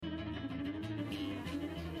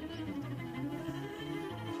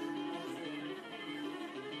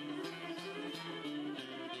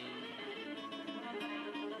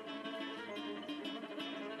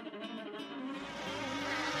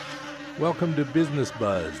Welcome to Business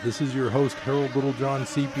Buzz. This is your host, Harold Littlejohn,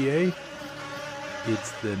 CPA.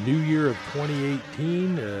 It's the new year of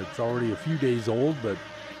 2018. It's already a few days old, but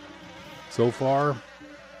so far,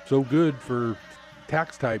 so good for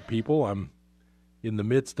tax-type people. I'm in the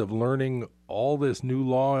midst of learning all this new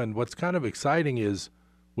law, and what's kind of exciting is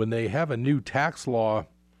when they have a new tax law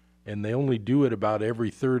and they only do it about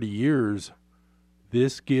every 30 years,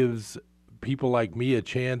 this gives people like me a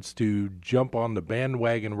chance to jump on the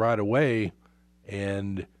bandwagon right away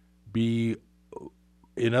and be,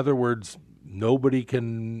 in other words, nobody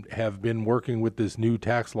can have been working with this new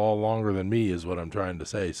tax law longer than me is what I'm trying to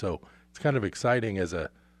say. So it's kind of exciting as a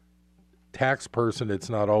tax person. It's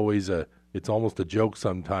not always it's almost a joke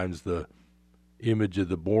sometimes, the image of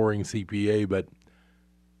the boring CPA, but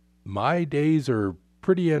my days are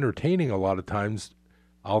pretty entertaining a lot of times.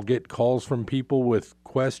 I'll get calls from people with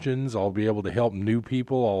questions. I'll be able to help new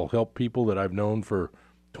people. I'll help people that I've known for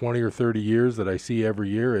 20 or 30 years that I see every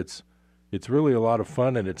year. It's really a lot of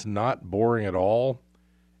fun, and it's not boring at all.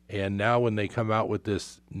 And now when they come out with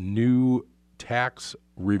this new tax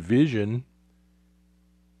revision,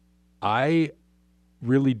 I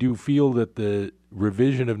really do feel that the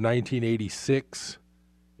revision of 1986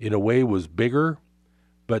 in a way was bigger.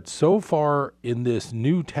 But so far in this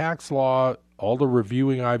new tax law, all the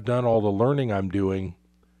reviewing I've done, all the learning I'm doing,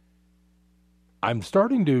 I'm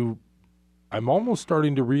almost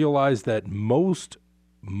starting to realize that most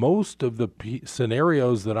of the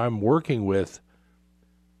scenarios that I'm working with,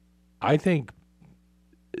 I think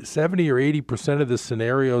 70 or 80% of the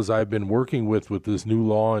scenarios I've been working with this new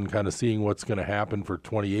law and kind of seeing what's going to happen for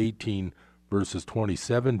 2018 versus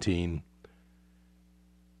 2017,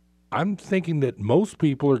 I'm thinking that most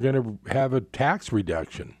people are going to have a tax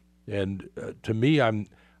reduction. And to me, I'm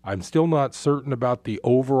still not certain about the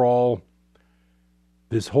overall,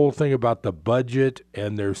 this whole thing about the budget,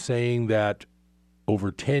 and they're saying that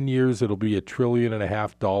over 10 years it'll be $1.5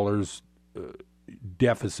 trillion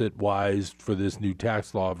deficit-wise for this new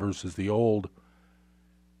tax law versus the old.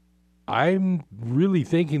 I'm really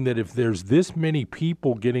thinking that if there's this many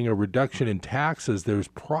people getting a reduction in taxes, there's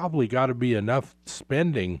probably got to be enough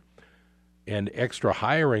spending and extra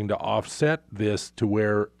hiring to offset this to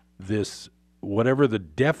where this, whatever the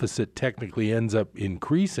deficit technically ends up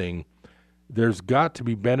increasing, there's got to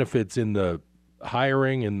be benefits in the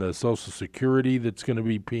hiring and the Social Security that's going to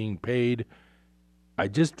be being paid. I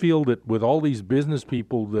just feel that with all these business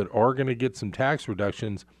people that are going to get some tax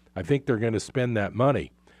reductions, I think they're going to spend that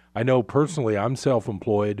money. I know personally I'm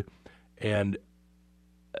self-employed, and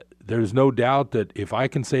there's no doubt that if I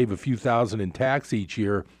can save a few thousand in tax each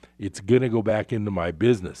year, it's going to go back into my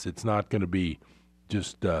business. It's not going to be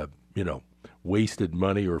just, wasted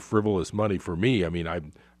money or frivolous money for me. I mean,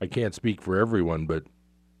 I can't speak for everyone, but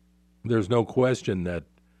there's no question that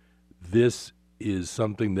this is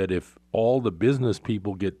something that if all the business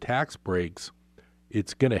people get tax breaks,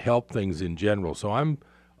 it's going to help things in general. So I'm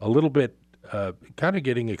a little bit kind of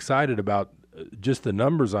getting excited about just the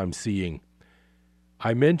numbers I'm seeing.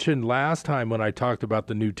 I mentioned last time when I talked about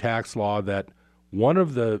the new tax law that one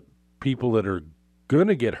of the people that are going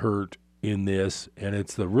to get hurt in this, and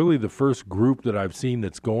it's really the first group that I've seen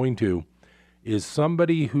that's going to, is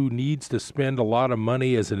somebody who needs to spend a lot of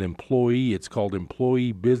money as an employee. It's called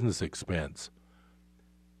employee business expense.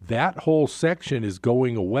 That whole section is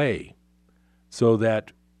going away, so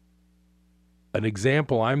that an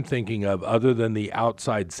example I'm thinking of, other than the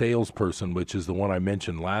outside salesperson, which is the one I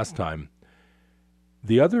mentioned last time,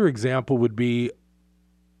 the other example would be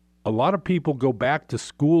a lot of people go back to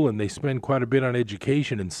school and they spend quite a bit on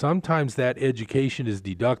education, and sometimes that education is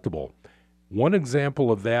deductible. One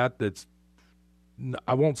example of that's,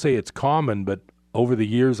 I won't say it's common, but over the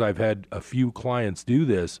years I've had a few clients do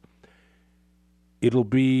this. It'll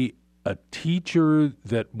be a teacher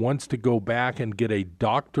that wants to go back and get a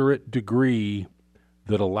doctorate degree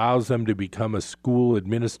that allows them to become a school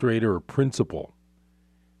administrator or principal.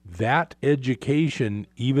 That education,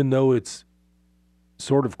 even though it's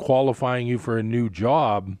sort of qualifying you for a new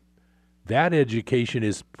job, that education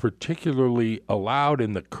is particularly allowed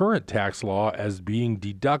in the current tax law as being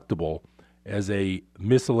deductible as a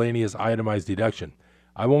miscellaneous itemized deduction.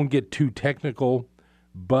 I won't get too technical,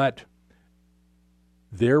 but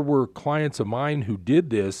there were clients of mine who did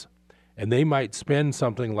this, and they might spend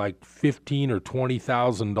something like $15,000 or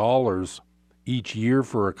 $20,000 each year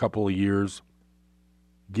for a couple of years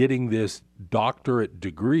getting this doctorate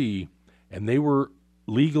degree, and they were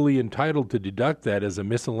legally entitled to deduct that as a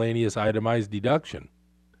miscellaneous itemized deduction.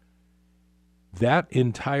 That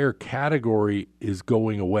entire category is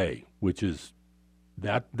going away, which is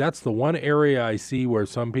that's the one area I see where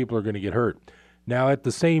some people are going to get hurt. Now, at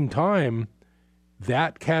the same time,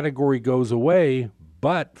 that category goes away,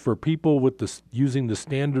 but for people with using the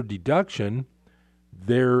standard deduction,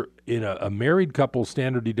 they're in a married couple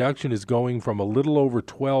standard deduction is going from a little over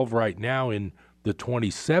 12 right now in the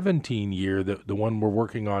 2017 year, the one we're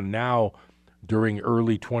working on now during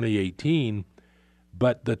early 2018.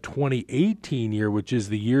 But the 2018 year, which is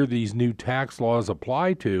the year these new tax laws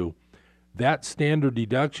apply to, that standard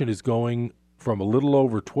deduction is going from a little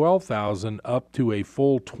over $12,000 up to a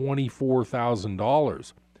full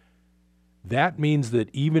 $24,000. That means that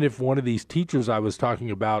even if one of these teachers I was talking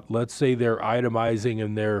about, let's say they're itemizing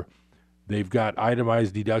and they've got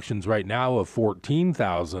itemized deductions right now of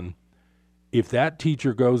 $14,000, if that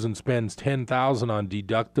teacher goes and spends $10,000 on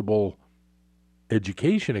deductible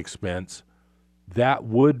education expense, that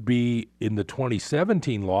would be, in the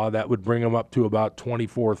 2017 law, that would bring them up to about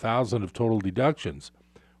 $24,000 of total deductions.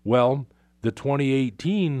 Well, the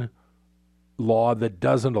 2018 law that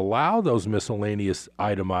doesn't allow those miscellaneous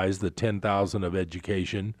itemized, the $10,000 of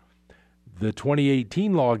education, the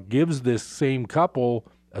 2018 law gives this same couple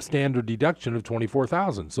a standard deduction of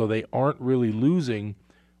 $24,000. So they aren't really losing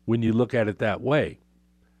when you look at it that way.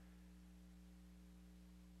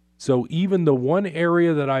 So even the one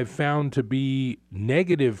area that I've found to be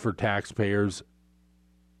negative for taxpayers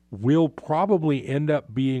will probably end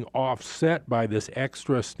up being offset by this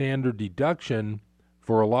extra standard deduction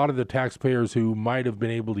for a lot of the taxpayers who might have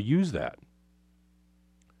been able to use that.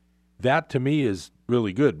 That to me is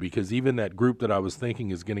really good, because even that group that I was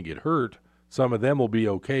thinking is going to get hurt, some of them will be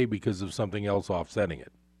okay because of something else offsetting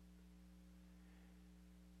it.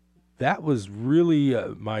 That was really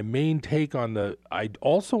my main take on the. I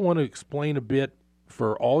also want to explain a bit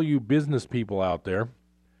for all you business people out there.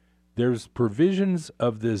 There's provisions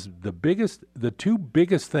of this. The two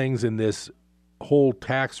biggest things in this whole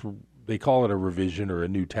tax, they call it a revision or a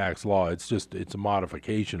new tax law. It's a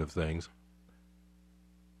modification of things.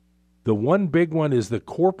 The one big one is the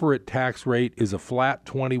corporate tax rate is a flat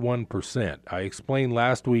 21%. I explained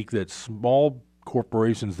last week that small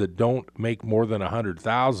corporations that don't make more than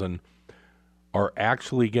 $100,000 are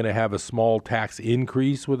actually going to have a small tax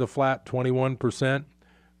increase with a flat 21%,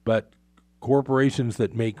 but corporations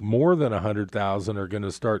that make more than $100,000 are going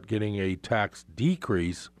to start getting a tax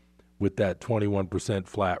decrease with that 21%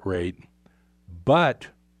 flat rate. But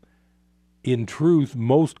in truth,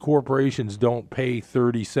 most corporations don't pay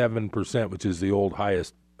 37%, which is the old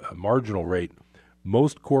highest marginal rate.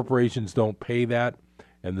 Most corporations don't pay that,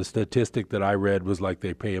 and the statistic that I read was like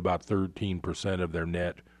they pay about 13% of their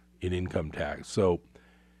net in income tax. So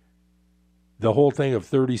the whole thing of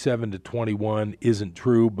 37 to 21 isn't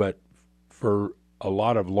true, but for a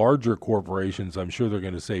lot of larger corporations, I'm sure they're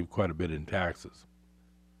going to save quite a bit in taxes.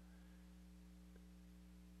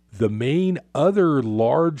 The main other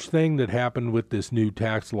large thing that happened with this new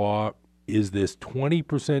tax law is this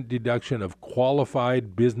 20% deduction of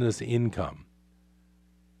qualified business income.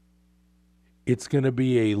 It's going to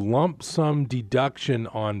be a lump sum deduction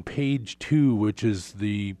on page 2, which is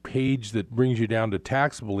the page that brings you down to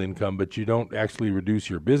taxable income, but you don't actually reduce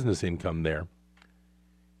your business income there.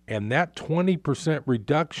 And that 20%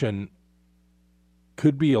 reduction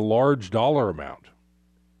could be a large dollar amount.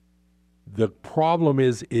 The problem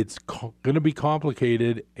is it's going to be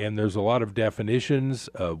complicated, and there's a lot of definitions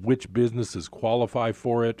of which businesses qualify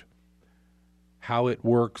for it, how it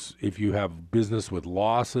works if you have business with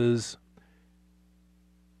losses.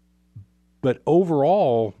 But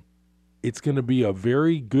overall, it's going to be a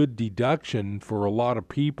very good deduction for a lot of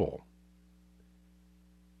people.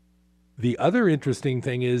 The other interesting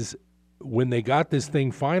thing is when they got this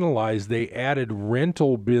thing finalized, they added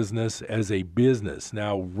rental business as a business.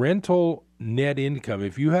 Now, rental net income,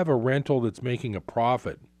 if you have a rental that's making a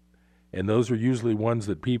profit, and those are usually ones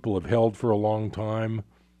that people have held for a long time,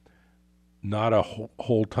 not a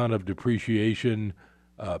whole ton of depreciation.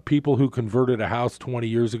 People who converted a house 20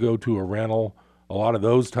 years ago to a rental, a lot of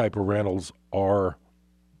those type of rentals are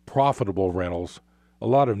profitable rentals. A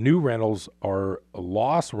lot of new rentals are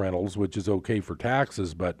loss rentals, which is okay for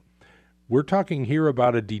taxes, but we're talking here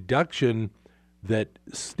about a deduction that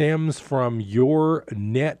stems from your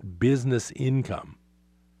net business income.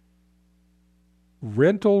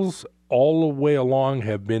 Rentals all the way along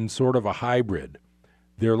have been sort of a hybrid.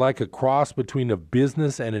 They're like a cross between a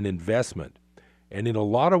business and an investment. And in a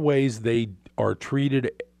lot of ways, they are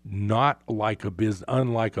treated not like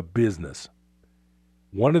unlike a business.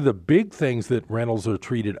 One of the big things that rentals are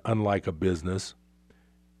treated unlike a business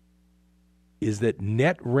is that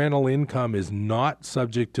net rental income is not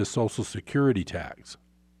subject to Social Security tax.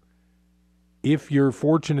 If you're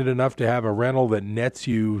fortunate enough to have a rental that nets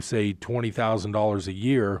you, say, $20,000 a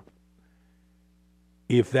year,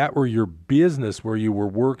 if that were your business where you were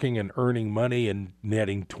working and earning money and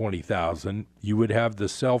netting $20,000, you would have the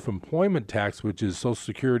self-employment tax, which is Social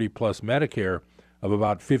Security plus Medicare, of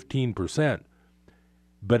about 15%.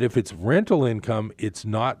 But if it's rental income, it's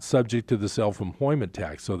not subject to the self-employment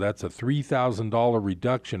tax. So that's a $3,000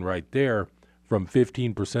 reduction right there from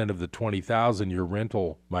 15% of the $20,000 your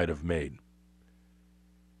rental might have made.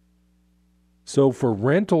 So for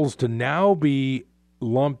rentals to now be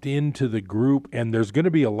lumped into the group, and there's going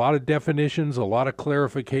to be a lot of definitions, a lot of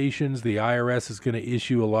clarifications. The IRS is going to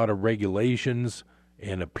issue a lot of regulations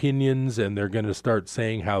and opinions, and they're going to start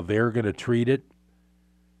saying how they're going to treat it.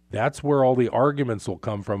 That's where all the arguments will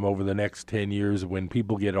come from over the next 10 years when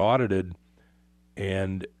people get audited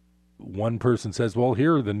and one person says, well,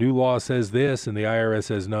 here, the new law says this, and the IRS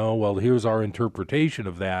says, no, well, here's our interpretation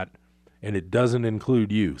of that, and it doesn't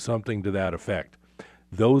include you, something to that effect.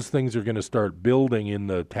 Those things are going to start building in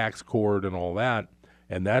the tax court and all that,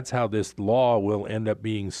 and that's how this law will end up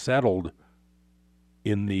being settled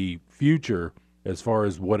in the future as far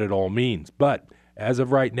as what it all means. But as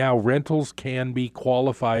of right now, rentals can be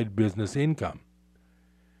qualified business income.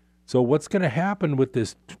 So what's going to happen with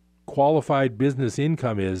this qualified business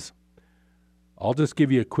income is, I'll just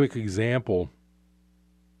give you a quick example.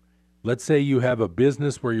 Let's say you have a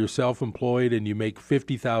business where you're self-employed and you make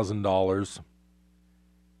 $50,000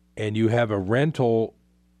 and you have a rental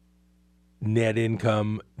net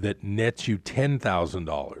income that nets you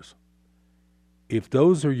 $10,000. If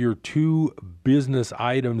those are your two business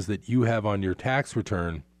items that you have on your tax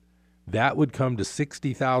return, that would come to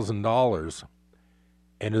 $60,000.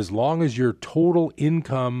 And as long as your total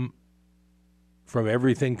income from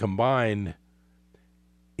everything combined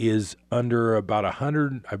is under about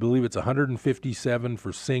 100, I believe it's 157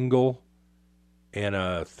 for single and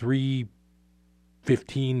a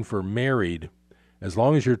 315 for married, as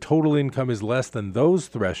long as your total income is less than those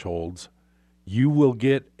thresholds, you will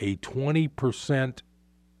get a 20%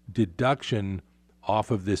 deduction off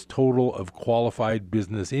of this total of qualified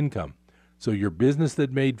business income. So your business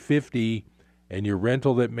that made 50 and your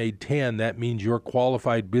rental that made 10, that means your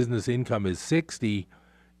qualified business income is 60.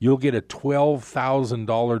 You'll get a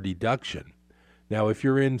 $12,000 deduction. Now, if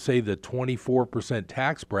you're in, say, the 24%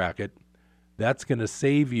 tax bracket, that's going to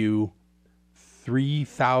save you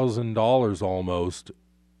 $3,000 almost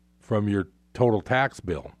from your total tax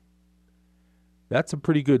bill. That's a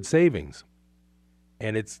pretty good savings.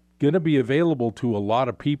 And it's going to be available to a lot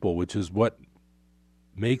of people, which is what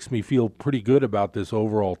makes me feel pretty good about this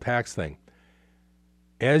overall tax thing.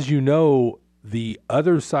 As you know, the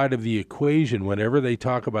other side of the equation, whenever they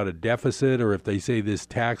talk about a deficit or if they say this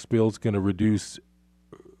tax bill is going to reduce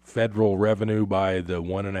federal revenue by the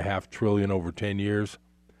 $1.5 trillion over 10 years,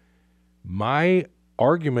 my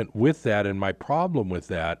argument with that and my problem with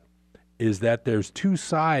that is that there's two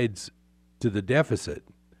sides to the deficit.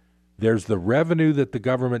 There's the revenue that the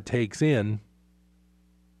government takes in,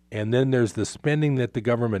 and then there's the spending that the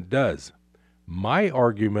government does. My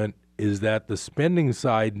argument is that the spending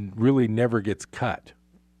side really never gets cut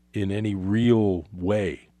in any real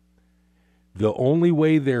way. The only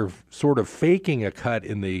way they're sort of faking a cut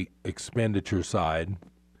in the expenditure side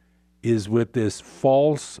is with this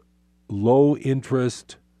false low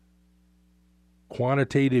interest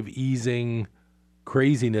quantitative easing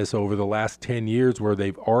craziness over the last 10 years where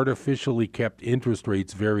they've artificially kept interest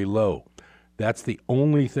rates very low. That's the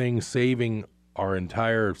only thing saving our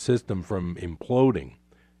entire system from imploding.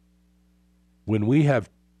 When we have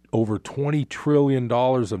over $20 trillion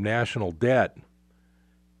of national debt,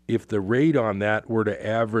 if the rate on that were to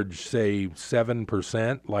average, say,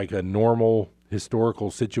 7%, like a normal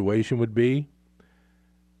historical situation would be,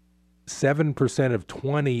 7% of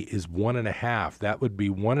 20 is 1.5. That would be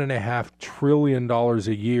 $1.5 trillion a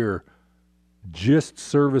year just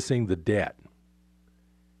servicing the debt.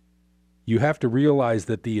 You have to realize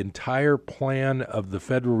that the entire plan of the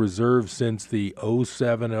Federal Reserve since the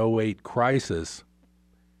 07-08 crisis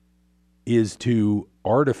is to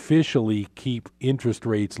artificially keep interest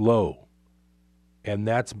rates low. And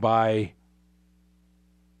that's by,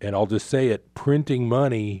 and I'll just say it, printing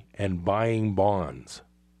money and buying bonds.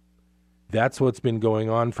 That's what's been going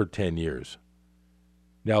on for 10 years.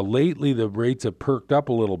 Now, lately, the rates have perked up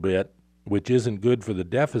a little bit, which isn't good for the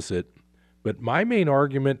deficit. But my main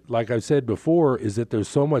argument, like I said before, is that there's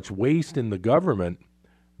so much waste in the government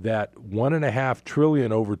that $1.5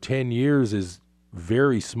 trillion over 10 years is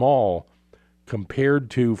very small compared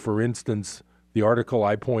to, for instance, the article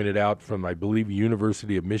I pointed out from, I believe,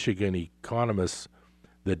 University of Michigan economists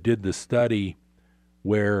that did the study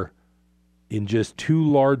where In just 2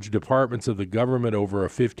 large departments of the government over a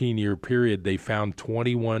 15-year period, they found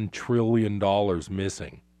 $21 trillion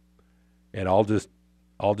missing. And I'll just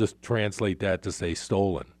translate that to say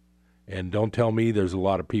stolen. And don't tell me there's a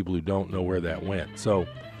lot of people who don't know where that went. So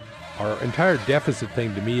our entire deficit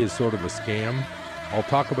thing to me is sort of a scam. I'll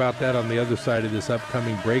talk about that on the other side of this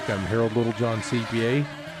upcoming break. I'm Harold Littlejohn, CPA,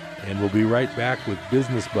 and we'll be right back with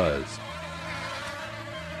Business Buzz.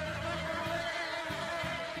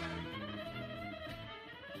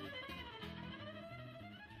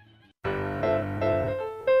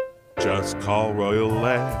 Just call Royal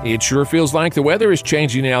Land. It sure feels like the weather is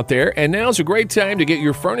changing out there, and now's a great time to get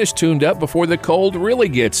your furnace tuned up before the cold really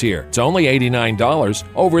gets here. It's only $89,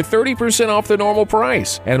 over 30% off the normal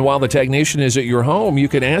price. And while the technician is at your home, you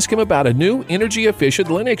can ask him about a new energy-efficient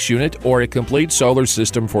Lennox unit or a complete solar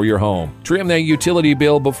system for your home. Trim that utility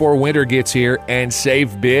bill before winter gets here and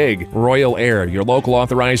save big. Royal Air, your local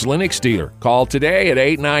authorized Lennox dealer. Call today at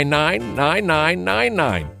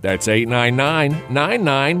 899-9999. That's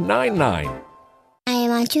 899-9999. I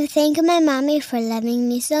want to thank my mommy for loving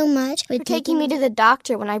me so much, for taking me to the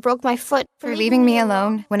doctor when I broke my foot, for leaving me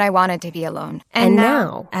alone when I wanted to be alone. And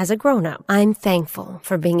now, as a grown-up, I'm thankful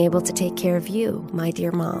for being able to take care of you, my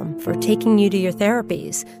dear mom, for taking you to your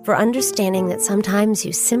therapies, for understanding that sometimes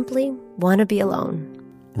you simply want to be alone.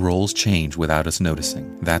 Roles change without us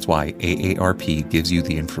noticing. That's why AARP gives you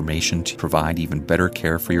the information to provide even better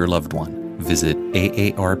care for your loved one. Visit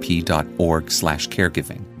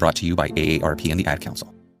aarp.org/caregiving. Brought to you by AARP and the Ad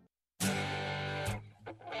Council.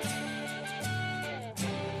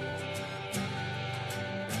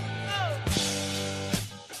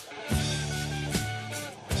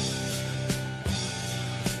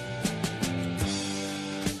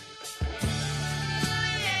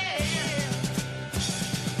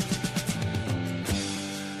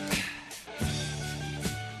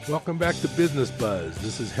 Welcome back to Business Buzz.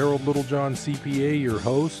 This is Harold Littlejohn, CPA, your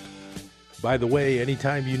host. By the way,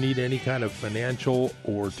 anytime you need any kind of financial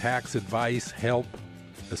or tax advice, help,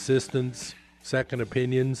 assistance, second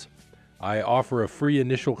opinions, I offer a free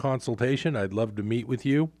initial consultation. I'd love to meet with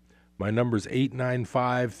you. My number is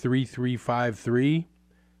 895-3353.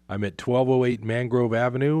 I'm at 1208 Mangrove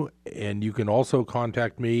Avenue, and you can also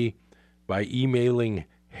contact me by emailing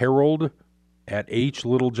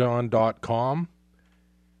harold@hlittlejohn.com.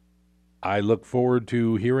 I look forward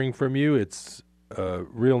to hearing from you. It's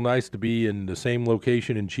real nice to be in the same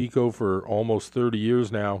location in Chico for almost 30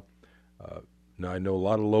 years now. Now I know a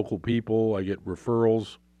lot of local people. I get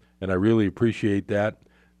referrals, and I really appreciate that.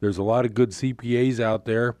 There's a lot of good CPAs out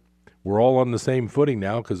there. We're all on the same footing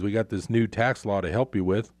now because we got this new tax law to help you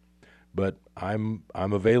with. But I'm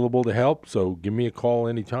available to help, so give me a call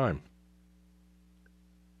anytime.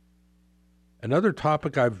 Another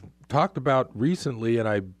topic I've talked about recently, and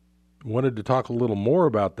I wanted to talk a little more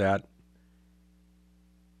about that,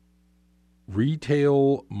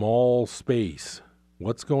 retail mall space.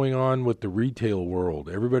 What's going on with the retail world?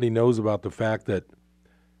 Everybody knows about the fact that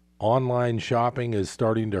online shopping is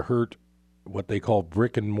starting to hurt what they call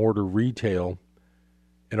brick and mortar retail.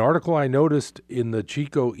 An article I noticed in the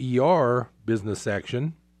Chico ER business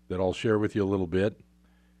section that I'll share with you a little bit.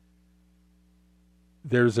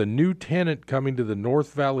 There's a new tenant coming to the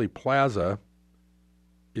North Valley Plaza.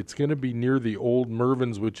 It's going to be near the old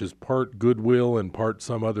Mervyn's, which is part Goodwill and part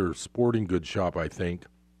some other sporting goods shop, I think.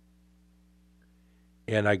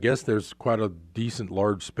 And I guess there's quite a decent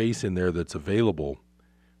large space in there that's available.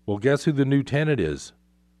 Well, guess who the new tenant is?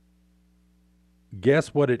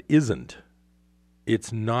 Guess what it isn't?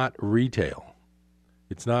 It's not retail.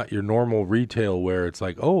 It's not your normal retail where it's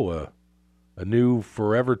like, oh, a new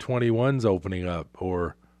Forever 21's opening up,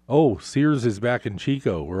 or oh, Sears is back in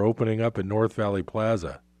Chico. We're opening up at North Valley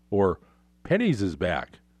Plaza. Or Penny's is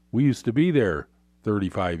back. We used to be there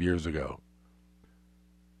 35 years ago.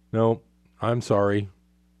 No, I'm sorry.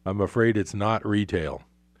 I'm afraid it's not retail.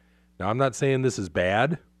 Now, I'm not saying this is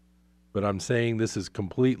bad, but I'm saying this is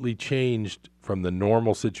completely changed from the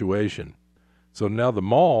normal situation. So now the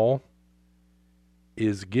mall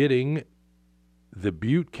is getting the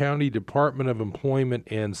Butte County Department of Employment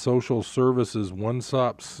and Social Services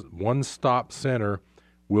one-stop center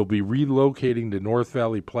will be relocating to North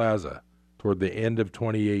Valley Plaza toward the end of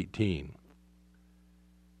 2018.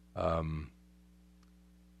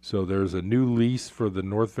 So there's a new lease for the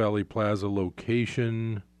North Valley Plaza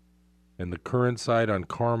location, and the current site on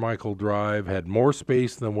Carmichael Drive had more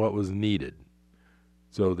space than what was needed.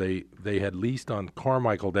 So they had leased on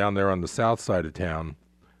Carmichael down there on the south side of town,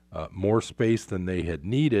 more space than they had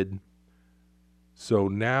needed. So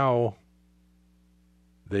now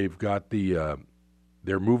they've got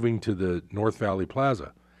they're moving to the North Valley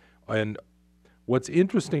Plaza. And what's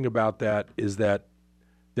interesting about that is that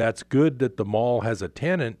that's good that the mall has a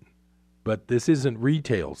tenant, but this isn't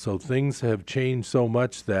retail. So things have changed so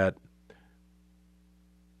much that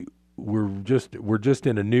we're just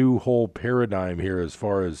in a new whole paradigm here as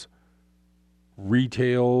far as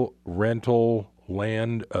retail, rental,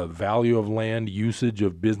 land, value of land, usage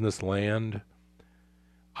of business land.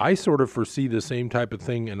 I sort of foresee the same type of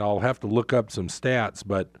thing, and I'll have to look up some stats,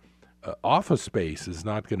 but office space is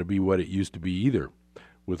not going to be what it used to be either.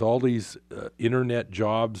 With all these internet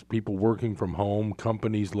jobs, people working from home,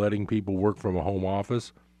 companies letting people work from a home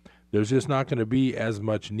office, there's just not going to be as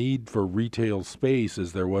much need for retail space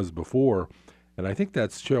as there was before. And I think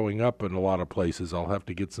that's showing up in a lot of places. I'll have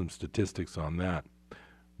to get some statistics on that.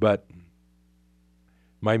 But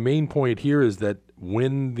my main point here is that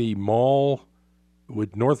when the mall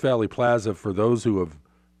with North Valley Plaza, for those who have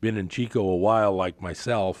been in Chico a while like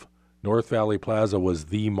myself, North Valley Plaza was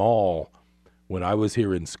the mall when I was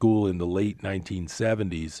here in school in the late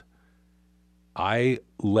 1970s. I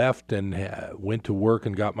left and went to work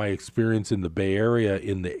and got my experience in the Bay Area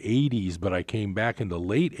in the 80s, but I came back in the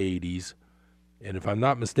late 80s. And if I'm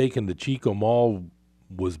not mistaken, the Chico Mall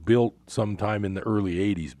was built sometime in the early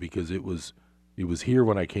 80s because it was here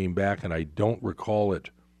when I came back, and I don't recall it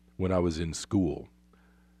when I was in school.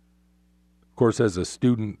 Of course, as a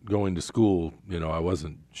student going to school, I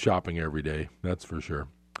wasn't shopping every day, that's for sure.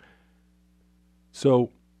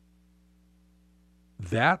 So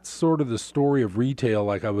that's sort of the story of retail,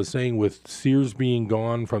 like I was saying, with Sears being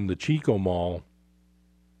gone from the Chico Mall.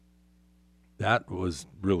 That was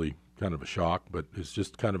really kind of a shock, but it's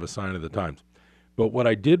just kind of a sign of the times. But what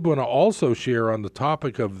I did want to also share on the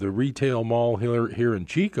topic of the retail mall here in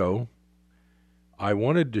Chico, I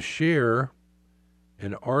wanted to share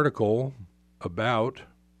an article about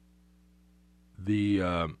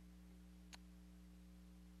the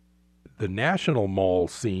national mall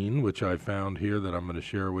scene, which I found here that I'm going to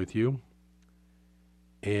share with you.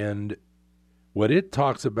 And what it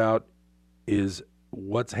talks about is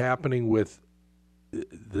what's happening with,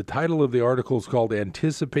 the title of the article is called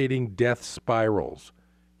Anticipating Death Spirals.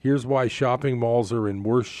 Here's why shopping malls are in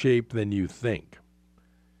worse shape than you think.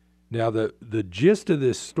 Now, the gist of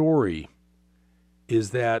this story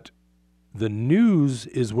is that the news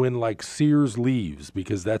is when, like, Sears leaves,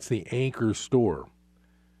 because that's the anchor store.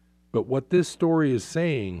 But what this story is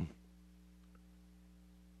saying,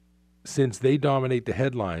 since they dominate the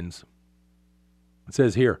headlines, it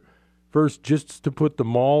says here, first, just to put the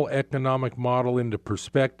mall economic model into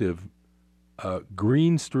perspective,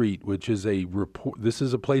 Green Street, which is a report, this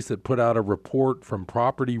is a place that put out a report from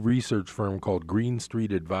property research firm called Green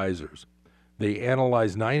Street Advisors. They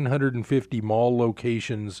analyzed 950 mall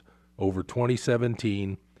locations over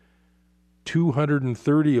 2017,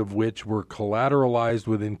 230 of which were collateralized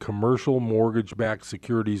within commercial mortgage-backed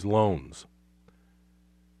securities loans.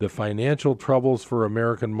 The financial troubles for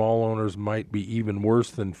American mall owners might be even worse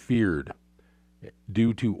than feared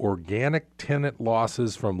due to organic tenant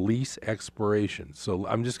losses from lease expirations. So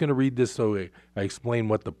I'm just going to read this so I explain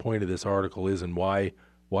what the point of this article is and why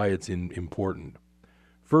it's important.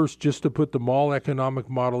 First, just to put the mall economic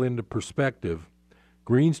model into perspective,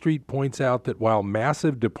 Green Street points out that while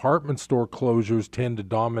massive department store closures tend to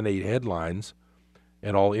dominate headlines,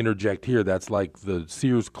 and I'll interject here, that's like the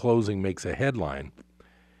Sears closing makes a headline,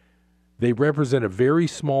 they represent a very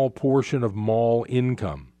small portion of mall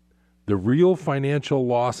income. The real financial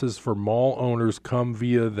losses for mall owners come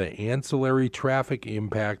via the ancillary traffic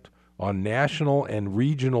impact on national and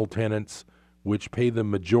regional tenants, which pay the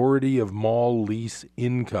majority of mall lease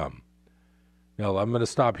income. Now, I'm going to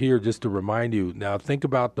stop here just to remind you. Now, think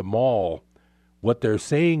about the mall. What they're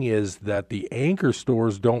saying is that the anchor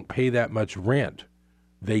stores don't pay that much rent.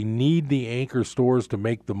 They need the anchor stores to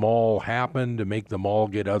make the mall happen, to make the mall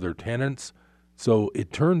get other tenants. So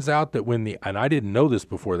it turns out that and I didn't know this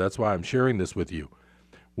before, that's why I'm sharing this with you.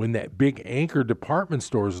 When that big anchor department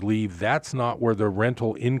stores leave, that's not where the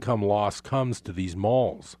rental income loss comes to these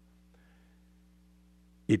malls.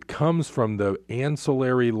 It comes from the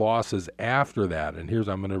ancillary losses after that. And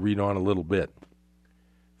I'm going to read on a little bit.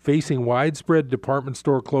 Facing widespread department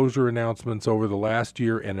store closure announcements over the last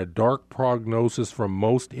year and a dark prognosis from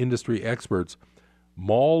most industry experts,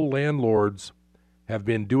 mall landlords have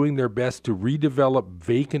been doing their best to redevelop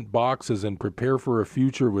vacant boxes and prepare for a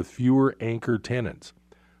future with fewer anchor tenants.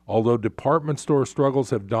 Although department store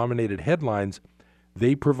struggles have dominated headlines,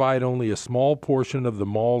 they provide only a small portion of the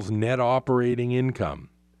mall's net operating income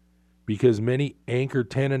because many anchor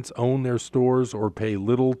tenants own their stores or pay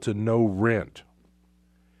little to no rent.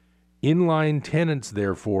 Inline tenants,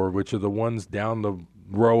 therefore, which are the ones down the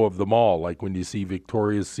row of the mall, like when you see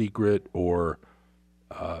Victoria's Secret or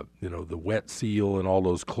the Wet Seal and all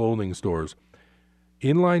those clothing stores.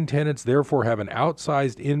 Inline tenants therefore have an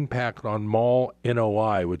outsized impact on mall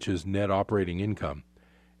NOI, which is net operating income,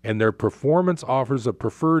 and their performance offers a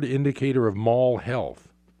preferred indicator of mall health.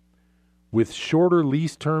 With shorter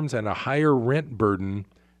lease terms and a higher rent burden,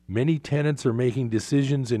 many tenants are making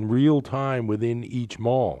decisions in real time within each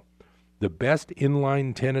mall. The best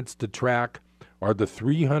inline tenants to track are the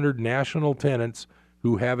 300 national tenants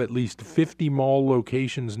who have at least 50 mall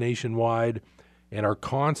locations nationwide and are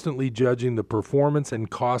constantly judging the performance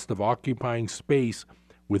and cost of occupying space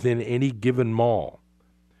within any given mall.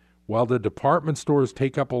 While the department stores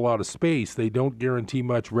take up a lot of space, they don't guarantee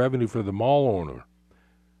much revenue for the mall owner.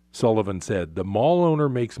 Sullivan said, the mall owner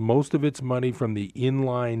makes most of its money from the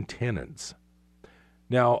inline tenants.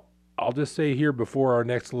 Now, I'll just say here before our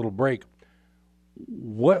next little break,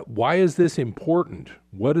 why is this important?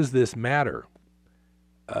 What does this matter?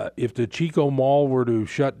 If the Chico Mall were to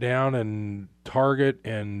shut down and Target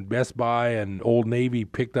and Best Buy and Old Navy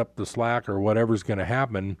picked up the slack or whatever's going to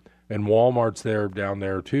happen, and Walmart's down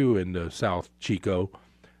there too in the South Chico,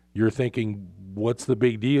 you're thinking, what's the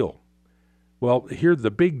big deal? Well, here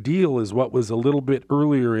the big deal is what was a little bit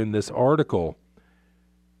earlier in this article.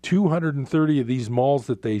 230 of these malls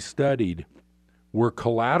that they studied were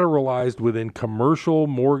collateralized within commercial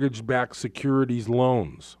mortgage-backed securities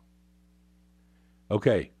loans.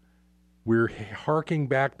 Okay, we're harking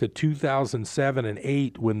back to 2007 and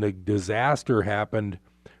 8 when the disaster happened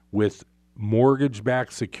with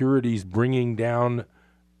mortgage-backed securities bringing down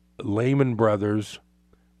Lehman Brothers,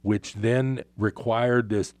 which then required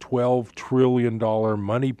this $12 trillion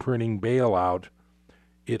money printing bailout.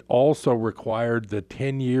 It also required the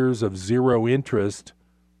 10 years of zero interest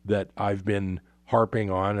that I've been harping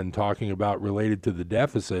on and talking about related to the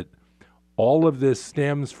deficit. All of this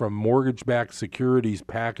stems from mortgage-backed securities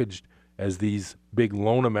packaged as these big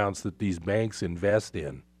loan amounts that these banks invest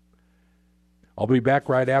in. I'll be back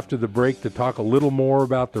right after the break to talk a little more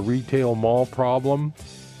about the retail mall problem,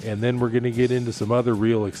 and then we're going to get into some other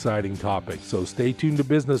real exciting topics. So stay tuned to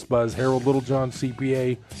Business Buzz. Harold Littlejohn,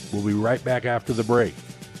 CPA. We'll be right back after the break.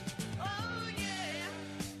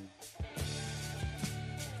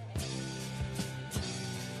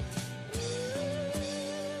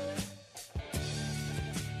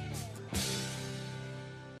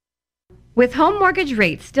 With home mortgage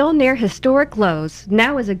rates still near historic lows,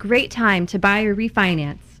 now is a great time to buy or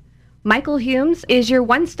refinance. Michael Humes is your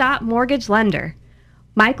one-stop mortgage lender.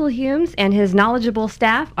 Michael Humes and his knowledgeable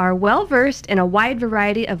staff are well-versed in a wide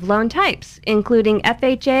variety of loan types, including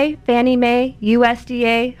FHA, Fannie Mae,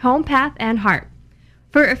 USDA, HomePath, and HARP.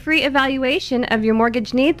 For a free evaluation of your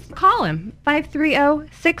mortgage needs, call him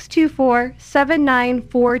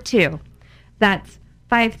 530-624-7942. That's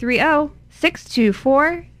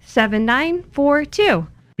 530-624-7942.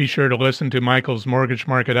 Be sure to listen to Michael's Mortgage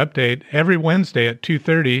Market Update every Wednesday at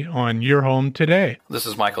 2:30 on Your Home Today. This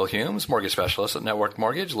is Michael Humes, mortgage specialist at Network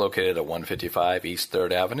Mortgage, located at 155 East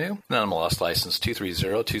 3rd Avenue. NMLS license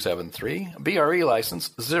 230273, BRE license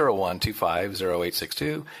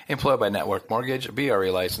 01250862, employed by Network Mortgage, BRE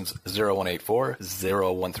license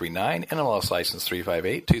 01840139, NMLS license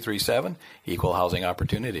 358237, equal housing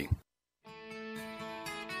opportunity.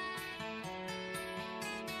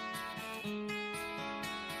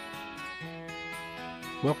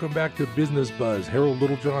 Welcome back to Business Buzz. Harold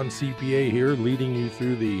Littlejohn, CPA here, leading you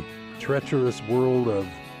through the treacherous world of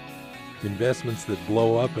investments that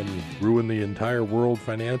blow up and ruin the entire world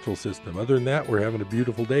financial system. Other than that, we're having a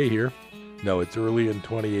beautiful day here. No, it's early in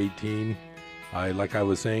 2018. Like I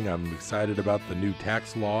was saying, I'm excited about the new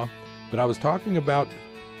tax law. But I was talking about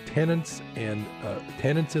tenants and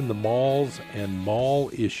tenants in the malls and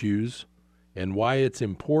mall issues and why it's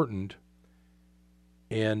important.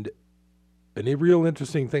 And a real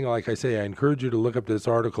interesting thing, like I say, I encourage you to look up this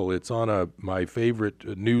article. It's on my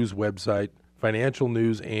favorite news website, financial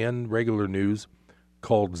news and regular news,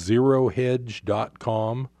 called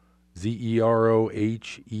zerohedge.com,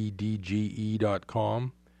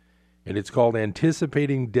 zerohedge.com. And it's called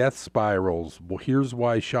Anticipating Death Spirals. Well, here's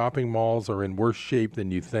why shopping malls are in worse shape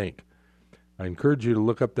than you think. I encourage you to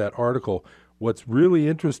look up that article. What's really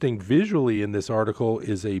interesting visually in this article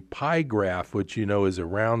is a pie graph, which you know is a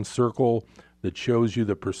round circle that shows you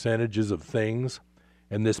the percentages of things.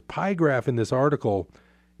 And this pie graph in this article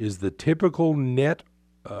is the typical net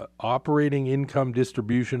operating income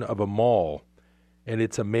distribution of a mall. And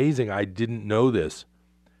it's amazing. I didn't know this.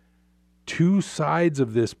 Two sides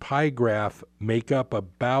of this pie graph make up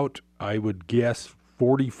about, I would guess,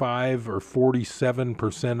 45 or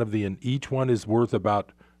 47% of each one is worth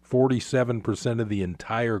about 47% of the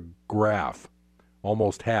entire graph,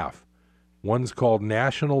 almost half. One's called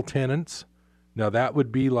national tenants. Now, that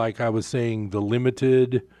would be like I was saying, the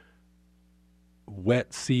Limited,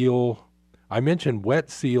 Wet Seal. I mentioned Wet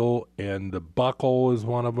Seal, and the Buckle is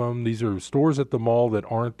one of them. These are stores at the mall that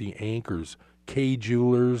aren't the anchors. K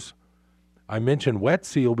Jewelers. I mentioned Wet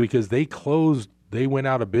Seal because they went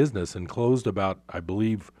out of business and closed about, I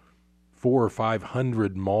believe, 400 or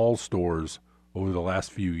 500 mall stores over the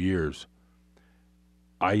last few years.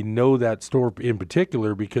 I know that store in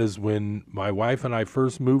particular because when my wife and I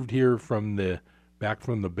first moved here back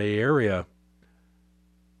from the Bay Area,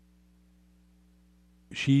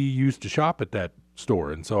 she used to shop at that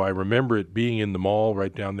store. And so I remember it being in the mall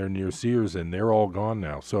right down there near Sears, and they're all gone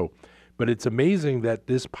now. So, but it's amazing that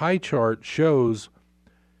this pie chart shows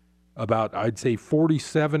about, I'd say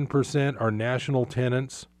 47% are national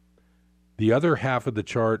tenants. The other half of the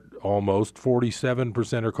chart, almost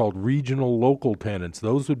 47%, are called regional local tenants.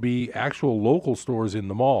 Those would be actual local stores in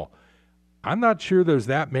the mall. I'm not sure there's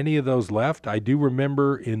that many of those left. I do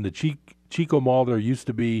remember in the Chico Mall there used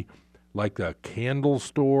to be like a candle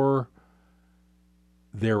store.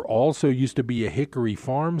 There also used to be a Hickory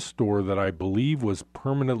Farm store that I believe was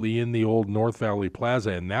permanently in the old North Valley Plaza,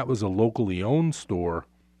 and that was a locally owned store,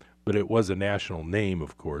 but it was a national name,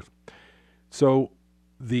 of course. So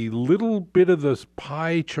the little bit of this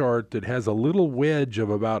pie chart that has a little wedge of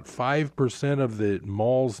about 5% of the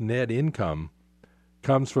mall's net income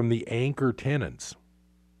comes from the anchor tenants.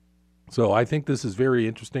 So I think this is very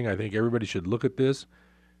interesting. I think everybody should look at this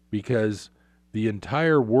because the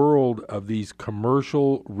entire world of these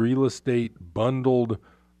commercial real estate bundled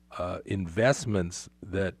investments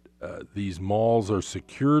that these malls are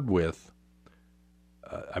secured with,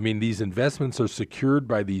 these investments are secured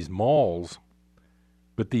by these malls,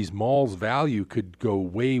 but these malls' value could go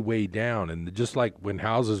way, way down. And just like when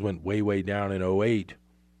houses went way, way down in 2008,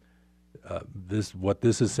 what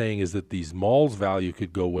this is saying is that these malls' value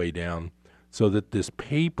could go way down, so that this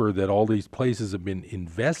paper that all these places have been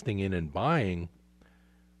investing in and buying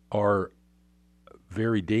are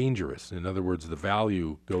very dangerous. In other words, the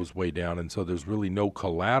value goes way down, and so there's really no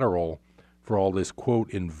collateral for all this,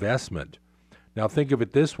 quote, investment. Now think of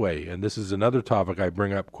it this way, and this is another topic I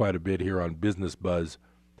bring up quite a bit here on Business Buzz.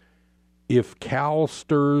 If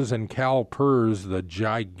CalSTRS and CalPERS, the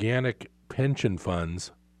gigantic pension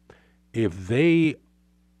funds, if they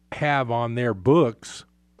have on their books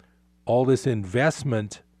all this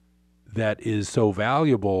investment that is so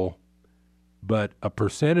valuable, but a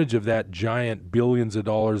percentage of that giant billions of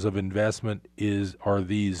dollars of investment are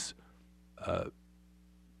these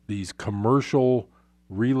commercial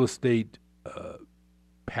real estate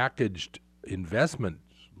packaged investments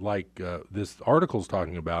like this article's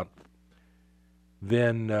talking about,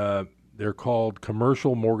 then they're called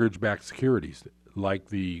commercial mortgage-backed securities, like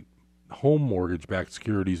the home mortgage-backed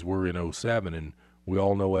securities were in 2007, and we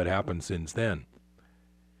all know what happened since then.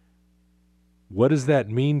 What does that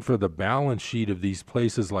mean for the balance sheet of these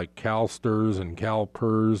places like CalSTRS and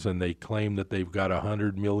CalPERS, and they claim that they've got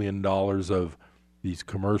 $100 million of these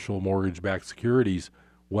commercial mortgage-backed securities?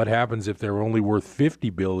 What happens if they're only worth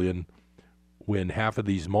 $50 billion when half of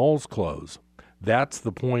these malls close? That's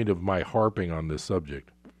the point of my harping on this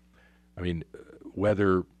subject. I mean,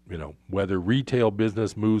 whether retail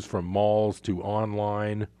business moves from malls to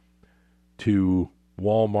online to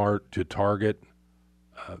Walmart to Target,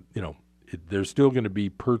 there's still going to be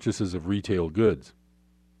purchases of retail goods.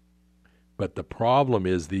 But the problem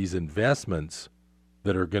is these investments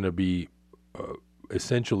that are going to be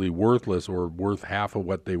essentially worthless or worth half of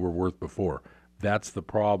what they were worth before. That's the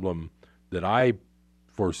problem that I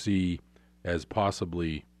foresee as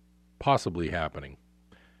possibly happening.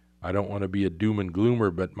 I don't want to be a doom and gloomer,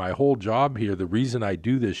 but my whole job here, the reason I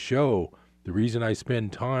do this show, the reason I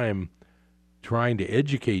spend time trying to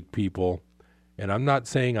educate people, and I'm not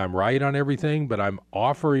saying I'm right on everything, but I'm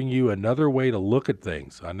offering you another way to look at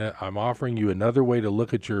things. I'm offering you another way to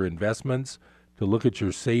look at your investments, to look at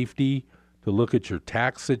your safety, to look at your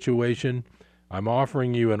tax situation. I'm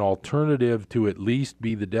offering you an alternative to at least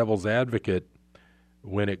be the devil's advocate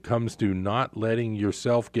when it comes to not letting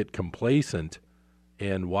yourself get complacent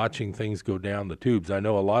and watching things go down the tubes. I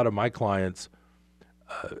know a lot of my clients,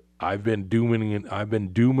 I've been dooming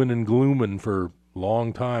and glooming for a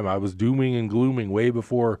long time. I was dooming and glooming way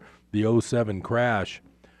before the 2007 crash,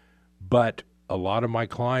 but a lot of my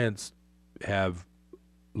clients have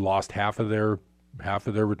lost half of their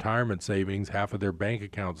retirement savings, half of their bank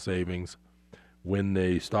account savings when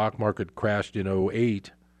the stock market crashed in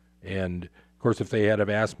 2008. And of course, if they had have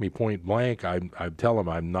asked me point blank, I'd tell them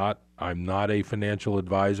I'm not a financial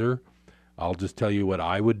advisor. I'll just tell you what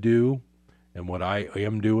I would do, And what I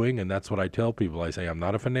am doing, and that's what I tell people, I say, I'm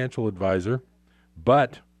not a financial advisor,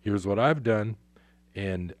 but here's what I've done,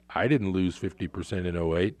 and I didn't lose 50% in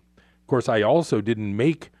 08. Of course, I also didn't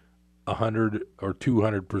make 100 or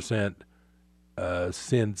 200%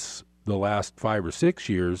 since the last 5 or 6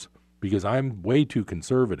 years because I'm way too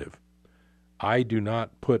conservative. I do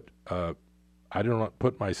not put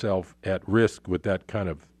myself at risk with that kind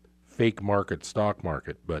of fake market, stock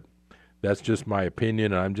market, but that's just my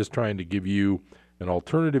opinion, and I'm just trying to give you an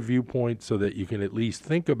alternative viewpoint so that you can at least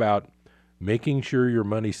think about making sure your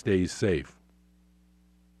money stays safe.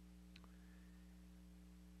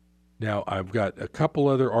 Now, I've got a couple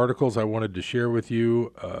other articles I wanted to share with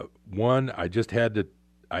you. One, I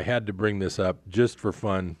had to bring this up just for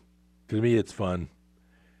fun. To me, it's fun.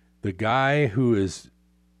 The guy who is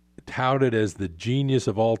touted as the genius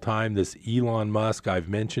of all time, this Elon Musk, I've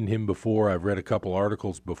mentioned him before. I've read a couple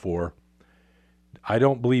articles before. I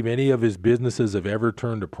don't believe any of his businesses have ever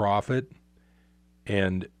turned a profit,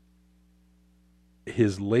 and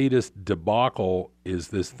his latest debacle is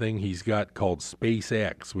this thing he's got called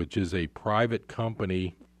SpaceX, which is a private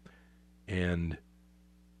company, and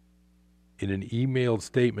in an emailed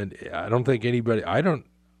statement, I don't think anybody, I don't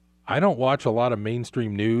watch a lot of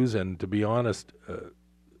mainstream news, and to be honest,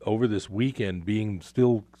 over this weekend, being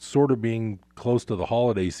close to the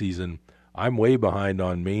holiday season, I'm way behind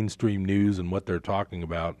on mainstream news and what they're talking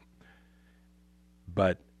about.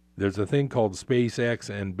 But there's a thing called SpaceX,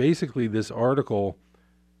 and basically this article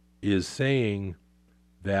is saying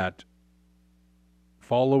that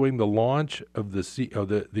following the launch of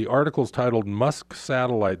the article's titled Musk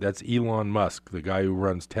Satellite, that's Elon Musk, the guy who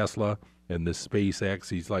runs Tesla and this SpaceX,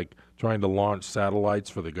 he's like trying to launch satellites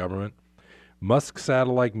for the government. Musk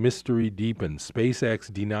satellite mystery deepens.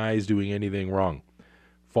 SpaceX denies doing anything wrong.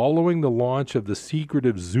 Following the launch of the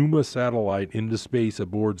secretive Zuma satellite into space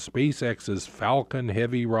aboard SpaceX's Falcon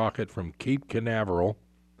Heavy rocket from Cape Canaveral.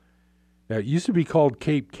 Now, it used to be called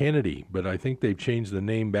Cape Kennedy, but I think they've changed the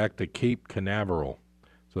name back to Cape Canaveral.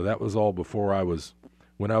 So that was all before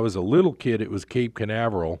when I was a little kid, it was Cape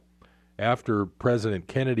Canaveral. After President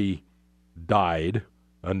Kennedy died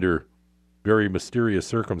under very mysterious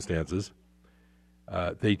circumstances,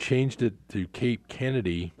 they changed it to Cape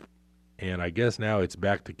Kennedy, and I guess now it's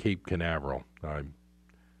back to Cape Canaveral. I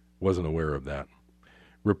wasn't aware of that.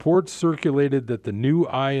 Reports circulated that the new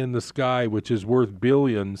eye in the sky, which is worth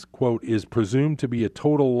billions, quote, is presumed to be a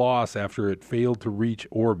total loss after it failed to reach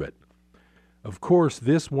orbit. Of course,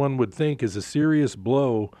 this one would think is a serious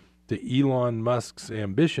blow to Elon Musk's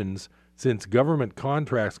ambitions, since government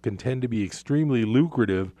contracts can tend to be extremely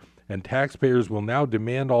lucrative and taxpayers will now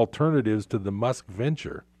demand alternatives to the Musk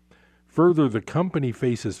venture. Further, the company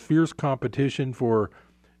faces fierce competition for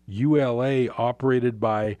ULA operated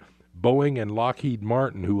by Boeing and Lockheed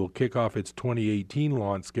Martin, who will kick off its 2018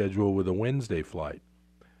 launch schedule with a Wednesday flight.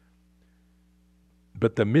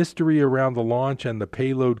 But the mystery around the launch and the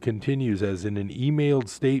payload continues, as in an emailed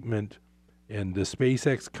statement, and the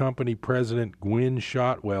SpaceX company president Gwynne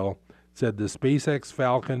Shotwell said the SpaceX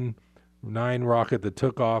Falcon 9 rocket that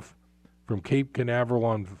took off from Cape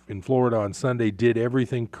Canaveral in Florida on Sunday did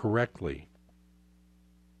everything correctly.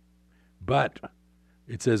 But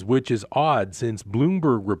it says, which is odd since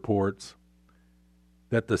Bloomberg reports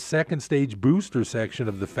that the second stage booster section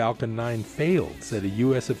of the Falcon 9 failed, said a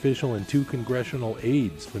U.S. official and 2 congressional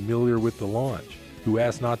aides familiar with the launch, who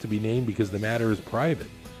asked not to be named because the matter is private.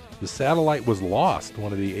 The satellite was lost,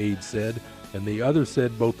 one of the aides said, and the other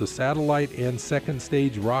said both the satellite and second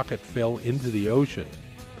stage rocket fell into the ocean.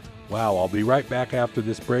 Wow, I'll be right back after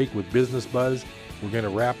this break with Business Buzz. We're going to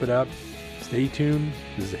wrap it up. Stay tuned.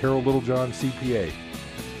 This is Harold Littlejohn, CPA.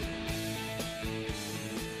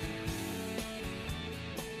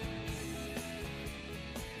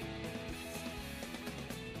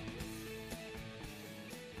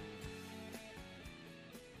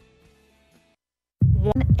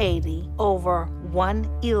 over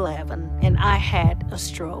 111, and I had a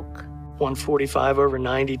stroke. 145 over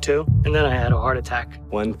 92, and then I had a heart attack.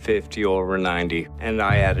 150 over 90, and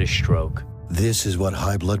I had a stroke. This is what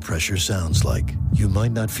high blood pressure sounds like. You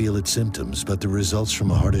might not feel its symptoms, but the results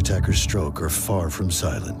from a heart attack or stroke are far from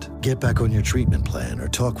silent. Get back on your treatment plan or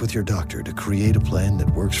talk with your doctor to create a plan that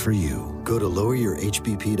works for you. Go to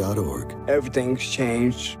loweryourhbp.org. Everything's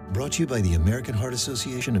changed. Brought to you by the American Heart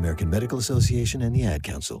Association, American Medical Association, and the Ad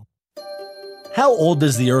Council. How old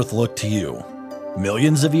does the Earth look to you?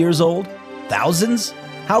 Millions of years old? Thousands?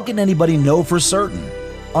 How can anybody know for certain?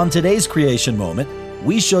 On today's Creation Moment,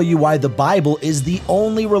 we show you why the Bible is the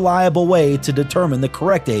only reliable way to determine the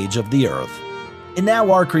correct age of the Earth. And now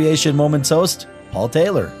our Creation Moments host, Paul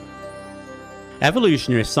Taylor.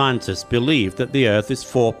 Evolutionary scientists believe that the Earth is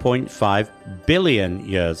 4.5 billion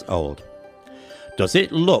years old. Does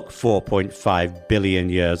it look 4.5 billion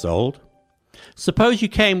years old? Suppose you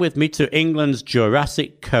came with me to England's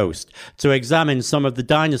Jurassic Coast to examine some of the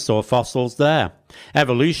dinosaur fossils there.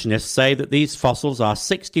 Evolutionists say that these fossils are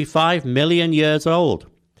 65 million years old.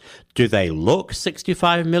 Do they look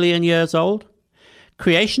 65 million years old?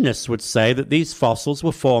 Creationists would say that these fossils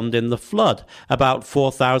were formed in the flood about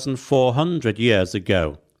 4,400 years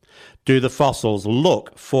ago. Do the fossils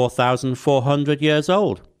look 4,400 years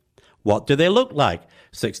old? What do they look like?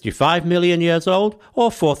 65 million years old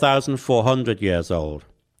or 4,400 years old?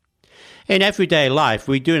 In everyday life,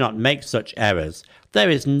 we do not make such errors. There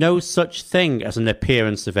is no such thing as an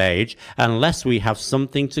appearance of age unless we have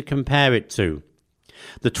something to compare it to.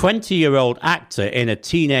 The 20-year-old actor in a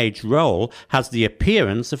teenage role has the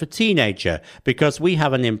appearance of a teenager because we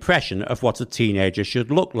have an impression of what a teenager should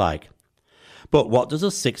look like. But what does a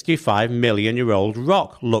 65-million-year-old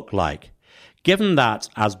rock look like? Given that,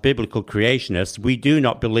 as biblical creationists, we do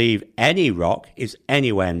not believe any rock is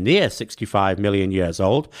anywhere near 65 million years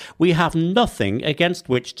old, we have nothing against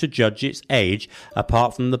which to judge its age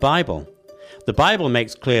apart from the Bible. The Bible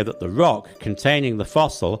makes clear that the rock containing the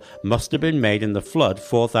fossil must have been made in the flood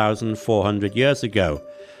 4,400 years ago.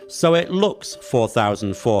 So it looks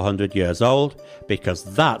 4,400 years old because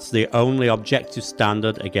that's the only objective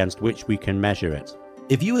standard against which we can measure it.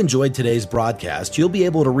 If you enjoyed today's broadcast, you'll be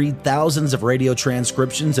able to read thousands of radio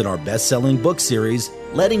transcriptions in our best-selling book series,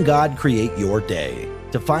 Letting God Create Your Day.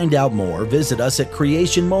 To find out more, visit us at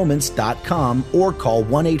creationmoments.com or call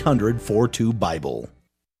 1-800-42-BIBLE.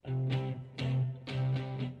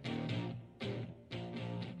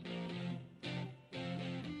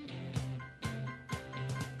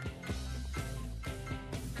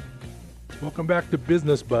 Welcome back to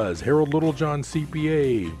Business Buzz. Harold Littlejohn,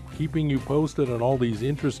 CPA, keeping you posted on all these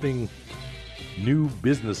interesting new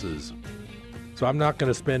businesses. So I'm not going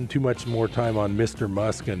to spend too much more time on Mr.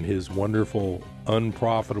 Musk and his wonderful,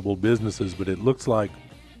 unprofitable businesses, but it looks like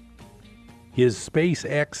his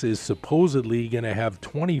SpaceX is supposedly going to have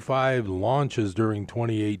 25 launches during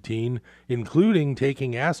 2018, including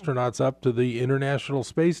taking astronauts up to the International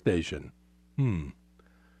Space Station.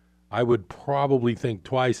 I would probably think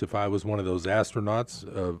twice if I was one of those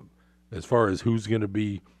astronauts as far as who's going to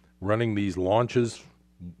be running these launches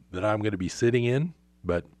that I'm going to be sitting in.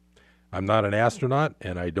 But I'm not an astronaut,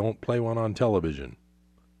 and I don't play one on television.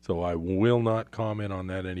 So I will not comment on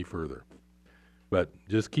that any further. But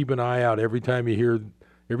just keep an eye out every time you hear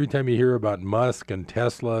about Musk and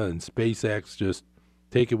Tesla and SpaceX, just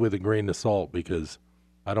take it with a grain of salt because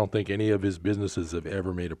I don't think any of his businesses have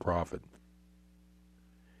ever made a profit.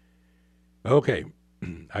 Okay,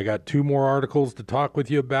 I got two more articles to talk with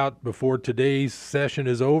you about before today's session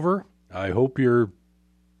is over. I hope you're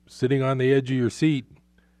sitting on the edge of your seat.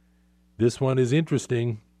 This one is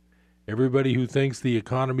interesting. Everybody who thinks the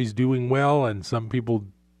economy's doing well, and some people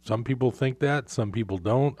think that, some people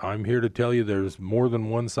don't. I'm here to tell you there's more than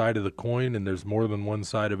one side of the coin, and there's more than one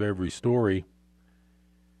side of every story.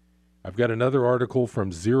 I've got another article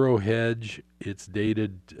from Zero Hedge. It's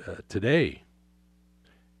dated today.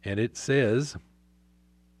 And it says,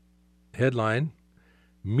 headline,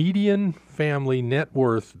 median family net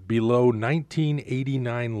worth below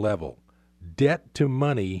 1989 level. Debt to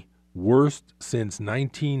money worst since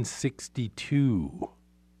 1962.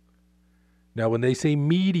 Now, when they say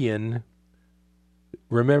median,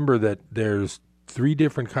 remember that there's three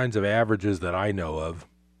different kinds of averages that I know of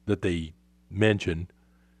that they mention.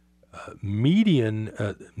 Mean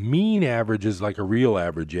average is like a real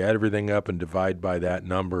average. You add everything up and divide by that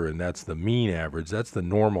number, and that's the mean average. That's the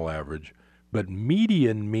normal average. But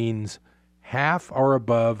median means half are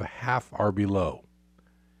above, half are below.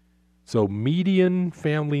 So median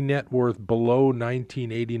family net worth below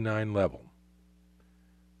 1989 level.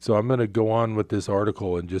 So I'm going to go on with this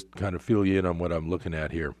article and just kind of fill you in on what I'm looking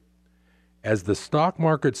at here. As the stock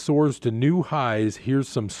market soars to new highs, here's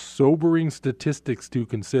some sobering statistics to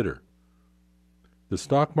consider. The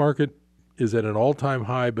stock market is at an all-time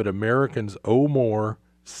high, but Americans owe more,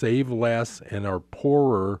 save less, and are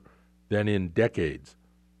poorer than in decades.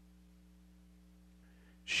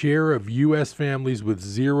 Share of U.S. families with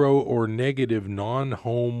zero or negative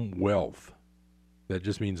non-home wealth. That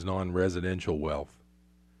just means non-residential wealth.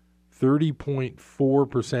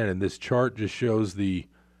 30.4%, and this chart just shows the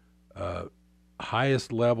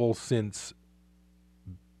highest level since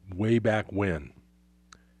way back when.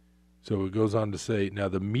 So it goes on to say, now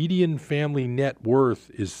the median family net worth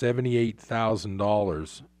is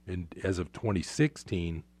 $78,000 as of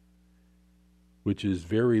 2016, which is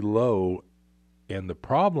very low. And the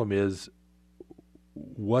problem is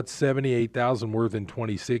what's $78,000 worth in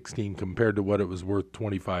 2016 compared to what it was worth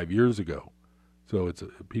 25 years ago? So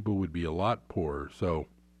people would be a lot poorer. So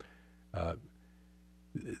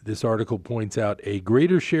this article points out a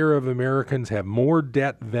greater share of Americans have more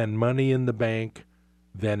debt than money in the bank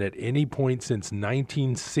than at any point since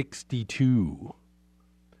 1962,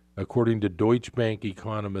 according to Deutsche Bank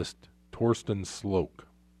economist Torsten Slok.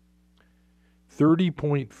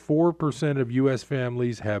 30.4% of U.S.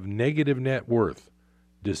 families have negative net worth,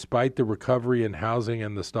 despite the recovery in housing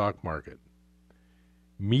and the stock market.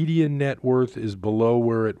 Median net worth is below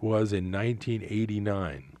where it was in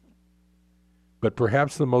 1989. But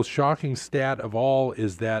perhaps the most shocking stat of all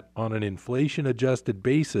is that on an inflation-adjusted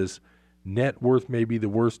basis, net worth may be the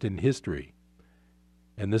worst in history.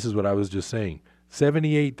 And this is what I was just saying.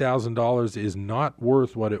 $78,000 is not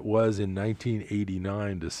worth what it was in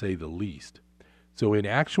 1989, to say the least. So in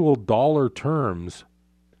actual dollar terms,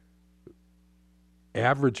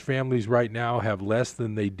 average families right now have less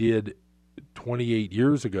than they did 28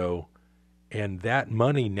 years ago, and that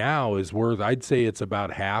money now is worth, I'd say it's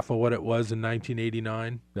about half of what it was in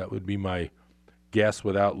 1989. That would be my guess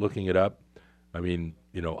without looking it up. I mean,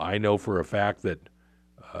 I know for a fact that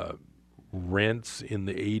rents in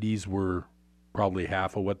the 80s were probably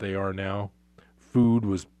half of what they are now. Food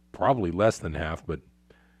was probably less than half, but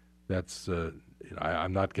that's,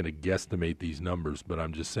 I'm not going to guesstimate these numbers, but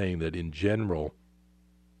I'm just saying that in general,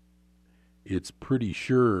 it's pretty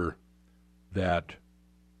sure that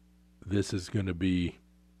this is going to be,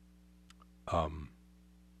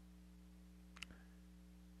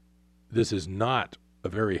 this is not a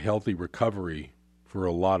very healthy recovery for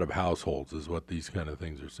a lot of households, is what these kind of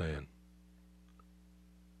things are saying.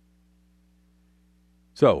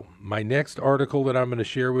 So, my next article that I'm going to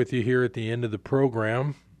share with you here at the end of the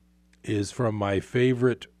program is from my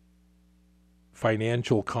favorite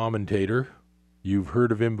financial commentator. You've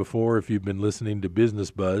heard of him before if you've been listening to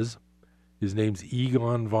Business Buzz. His name's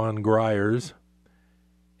Egon von Greyerz,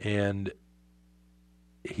 and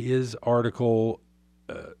his article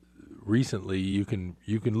recently, you can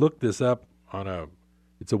look this up on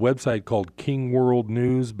it's a website called King World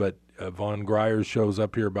News, but von Greyerz shows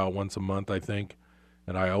up here about once a month, I think,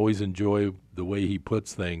 and I always enjoy the way he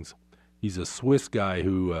puts things. He's a Swiss guy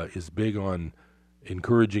who is big on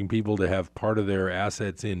encouraging people to have part of their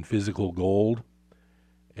assets in physical gold,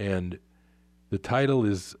 and the title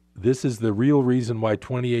is, "This is the Real Reason Why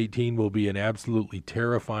 2018 Will Be an Absolutely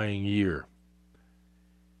Terrifying Year."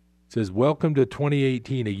 It says, welcome to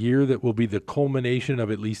 2018, a year that will be the culmination of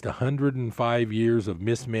at least 105 years of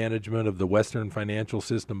mismanagement of the Western financial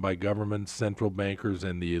system by governments, central bankers,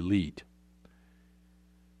 and the elite.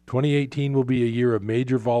 2018 will be a year of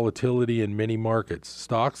major volatility in many markets.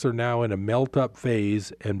 Stocks are now in a melt-up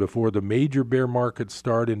phase, and before the major bear markets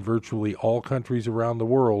start in virtually all countries around the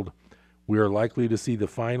world, we are likely to see the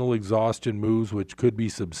final exhaustion moves, which could be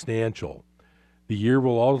substantial. The year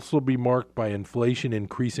will also be marked by inflation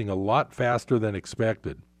increasing a lot faster than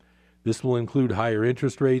expected. This will include higher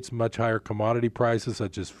interest rates, much higher commodity prices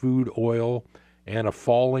such as food, oil, and a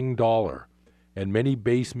falling dollar, and many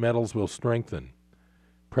base metals will strengthen.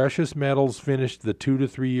 Precious metals finished the 2 to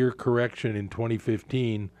 3 year correction in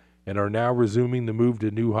 2015 and are now resuming the move to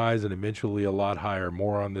new highs and eventually a lot higher.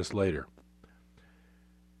 More on this later.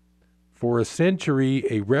 For a century,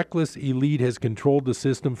 a reckless elite has controlled the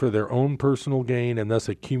system for their own personal gain and thus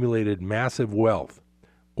accumulated massive wealth.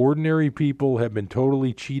 Ordinary people have been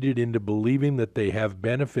totally cheated into believing that they have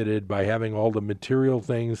benefited by having all the material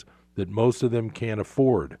things that most of them can't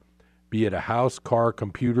afford, be it a house, car,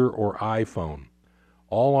 computer, or iPhone.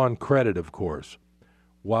 All on credit, of course.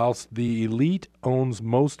 Whilst the elite owns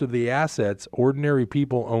most of the assets, ordinary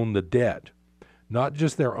people own the debt. Not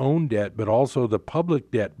just their own debt, but also the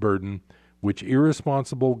public debt burden, which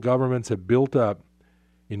irresponsible governments have built up,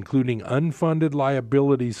 including unfunded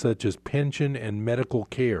liabilities such as pension and medical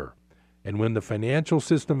care. And when the financial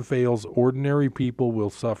system fails, ordinary people will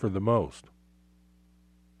suffer the most.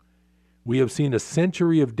 We have seen a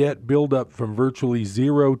century of debt build up from virtually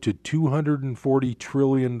zero to $240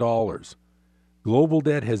 trillion. Global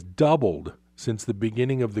debt has doubled since the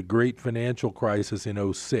beginning of the great financial crisis in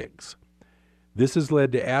 2006. This has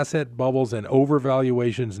led to asset bubbles and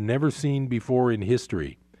overvaluations never seen before in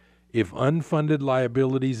history. If unfunded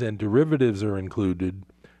liabilities and derivatives are included,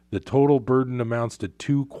 the total burden amounts to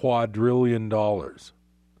 $2 quadrillion.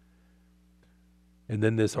 And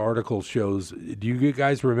then this article shows, do you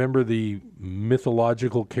guys remember the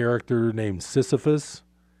mythological character named Sisyphus?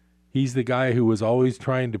 He's the guy who was always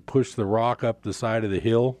trying to push the rock up the side of the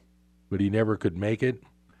hill, but he never could make it.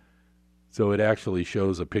 So it actually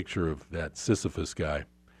shows a picture of that Sisyphus guy.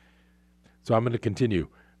 So I'm going to continue.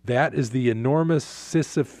 That is the enormous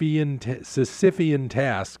Sisyphean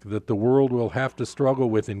task that the world will have to struggle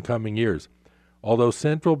with in coming years. Although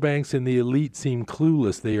central banks and the elite seem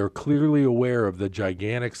clueless, they are clearly aware of the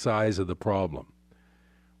gigantic size of the problem.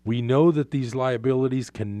 We know that these liabilities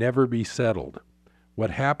can never be settled. What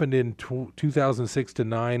happened in 2006 to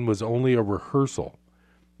 9 was only a rehearsal.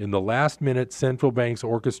 In the last minute, central banks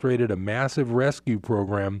orchestrated a massive rescue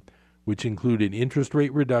program which included interest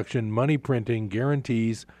rate reduction, money printing,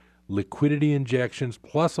 guarantees, liquidity injections,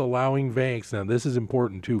 plus allowing banks, now this is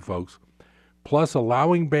important too, folks, plus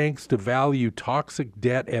allowing banks to value toxic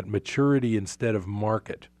debt at maturity instead of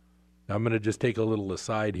market. Now, I'm going to just take a little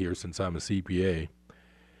aside here since I'm a CPA.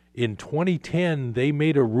 In 2010, they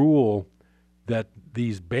made a rule that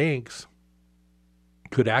these banks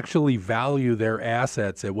could actually value their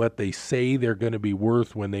assets at what they say they're going to be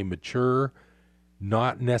worth when they mature,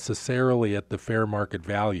 not necessarily at the fair market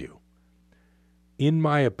value. In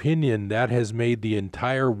my opinion, that has made the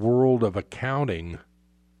entire world of accounting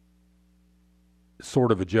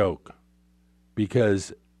sort of a joke.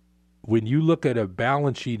 Because when you look at a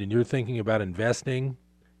balance sheet and you're thinking about investing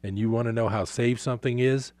and you want to know how safe something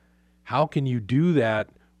is, how can you do that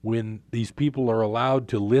when these people are allowed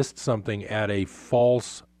to list something at a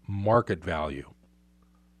false market value?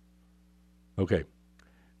 Okay.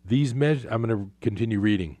 These measures, I'm going to continue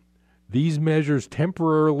reading. These measures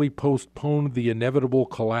temporarily postponed the inevitable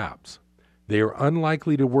collapse. They are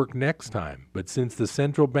unlikely to work next time, but since the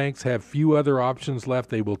central banks have few other options left,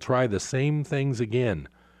 they will try the same things again.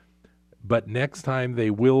 But next time they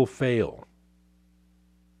will fail.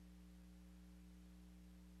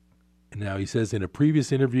 Now he says, in a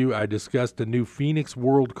previous interview, I discussed a new Phoenix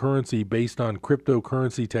world currency based on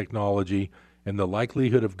cryptocurrency technology and the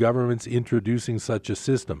likelihood of governments introducing such a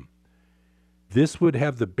system. This would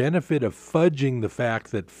have the benefit of fudging the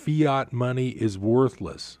fact that fiat money is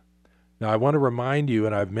worthless. Now, I want to remind you,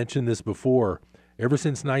 and I've mentioned this before, ever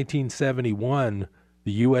since 1971,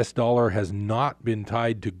 the U.S. dollar has not been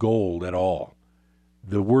tied to gold at all.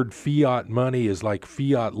 The word fiat money is like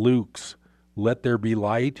fiat lux, let there be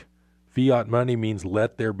light. Fiat money means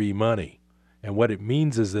let there be money. And what it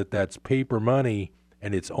means is that that's paper money,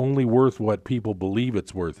 and it's only worth what people believe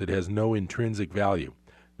it's worth. It has no intrinsic value.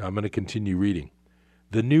 Now I'm going to continue reading.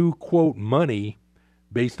 The new, quote, money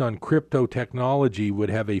based on crypto technology would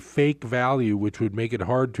have a fake value which would make it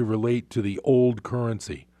hard to relate to the old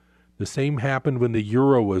currency. The same happened when the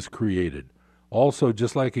euro was created. Also,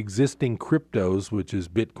 just like existing cryptos, which is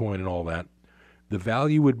Bitcoin and all that, the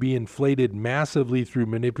value would be inflated massively through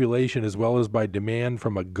manipulation as well as by demand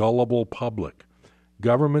from a gullible public.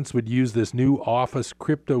 Governments would use this new office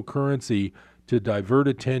cryptocurrency to divert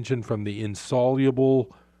attention from the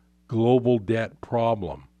insoluble global debt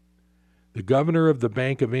problem. The governor of the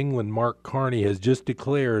Bank of England, Mark Carney, has just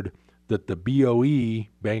declared that the BOE,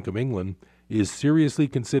 Bank of England, is seriously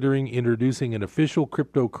considering introducing an official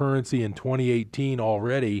cryptocurrency in 2018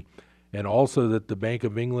 already, and also that the Bank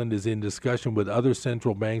of England is in discussion with other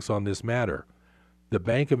central banks on this matter. The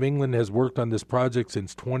Bank of England has worked on this project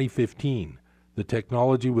since 2015. The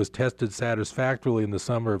technology was tested satisfactorily in the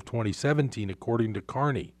summer of 2017, according to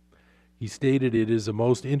Carney. He stated it is a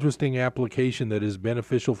most interesting application that is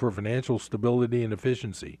beneficial for financial stability and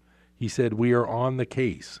efficiency. He said, we are on the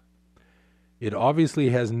case. It obviously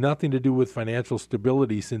has nothing to do with financial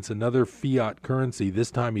stability since another fiat currency,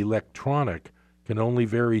 this time electronic, can only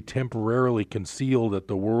very temporarily conceal that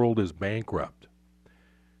the world is bankrupt.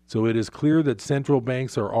 So it is clear that central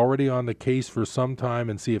banks are already on the case for some time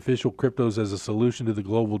and see official cryptos as a solution to the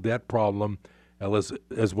global debt problem,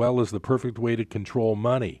 as well as the perfect way to control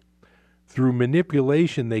money. Through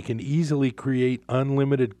manipulation, they can easily create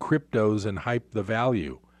unlimited cryptos and hype the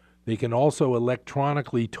value. They can also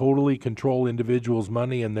electronically totally control individuals'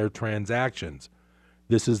 money and their transactions.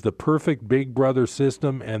 This is the perfect Big Brother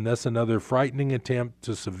system and thus another frightening attempt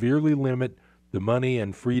to severely limit the money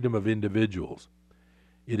and freedom of individuals.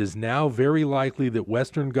 It is now very likely that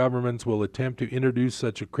Western governments will attempt to introduce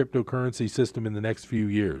such a cryptocurrency system in the next few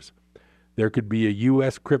years. There could be a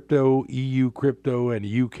U.S. crypto, EU crypto, and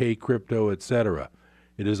UK crypto, etc.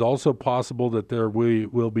 It is also possible that there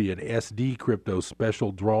will be an SD crypto,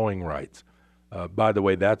 special drawing rights. By the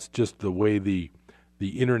way, that's just the way the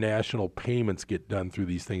international payments get done through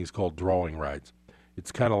these things called drawing rights.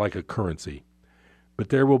 It's kind of like a currency. But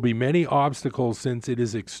there will be many obstacles since it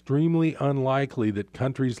is extremely unlikely that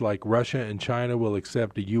countries like Russia and China will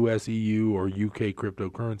accept a US, EU, or UK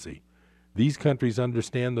cryptocurrency. These countries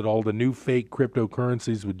understand that all the new fake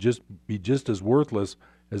cryptocurrencies would be just as worthless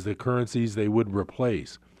as the currencies they would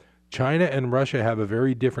replace. China and Russia have a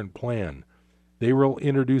very different plan. They will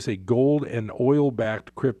introduce a gold and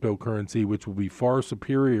oil-backed cryptocurrency which will be far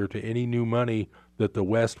superior to any new money that the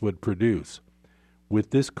West would produce. With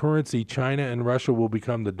this currency, China and Russia will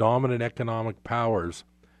become the dominant economic powers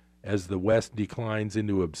as the West declines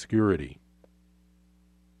into obscurity.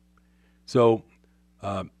 So,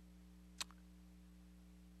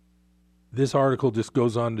 this article just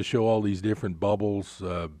goes on to show all these different bubbles,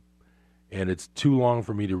 and it's too long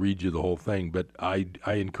for me to read you the whole thing, but I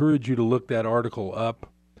encourage you to look that article up.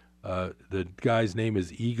 The guy's name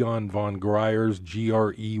is Egon von Greyerz,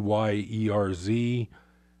 Greyerz,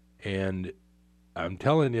 and I'm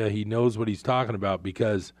telling you, he knows what he's talking about,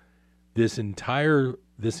 because this entire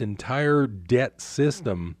debt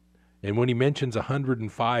system, and when he mentions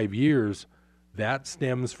 105 years, that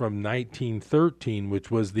stems from 1913, which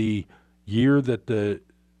was the year that the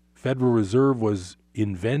Federal Reserve was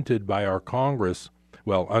invented by our Congress.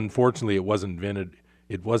 Well, unfortunately, it wasn't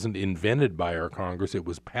invented by our Congress. It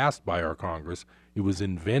was passed by our Congress. It was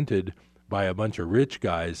invented by a bunch of rich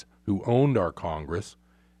guys who owned our Congress.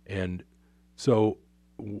 And so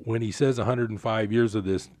when he says 105 years of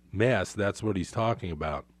this mess, that's what he's talking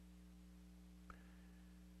about.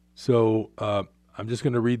 So I'm just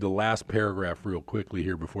going to read the last paragraph real quickly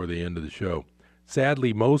here before the end of the show.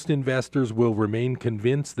 Sadly, most investors will remain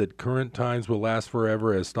convinced that current times will last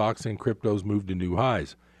forever as stocks and cryptos move to new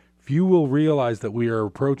highs. Few will realize that we are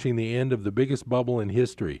approaching the end of the biggest bubble in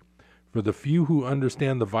history. For the few who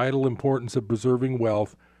understand the vital importance of preserving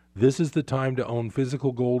wealth, this is the time to own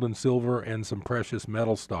physical gold and silver and some precious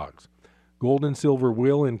metal stocks. Gold and silver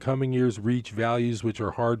will in coming years reach values which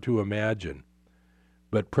are hard to imagine.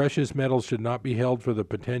 But precious metals should not be held for the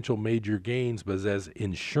potential major gains, but as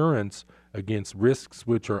insurance against risks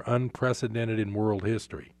which are unprecedented in world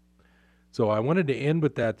history. So I wanted to end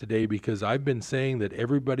with that today, because I've been saying that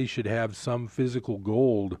everybody should have some physical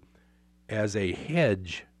gold as a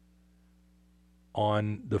hedge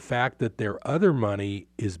on the fact that their other money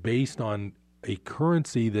is based on a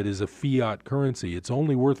currency that is a fiat currency. It's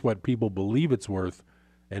only worth what people believe it's worth.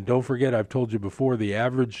 And don't forget, I've told you before, the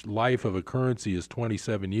average life of a currency is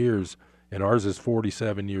 27 years, and ours is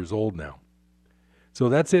 47 years old now. So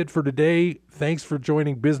that's it for today. Thanks for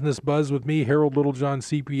joining Business Buzz with me, Harold Littlejohn,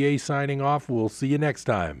 CPA, signing off. We'll see you next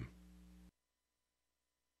time.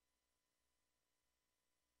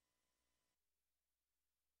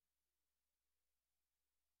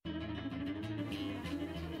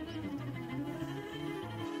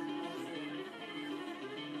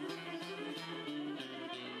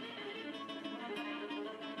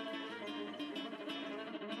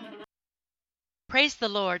 Praise the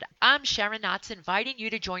Lord. I'm Sharon Knotts, inviting you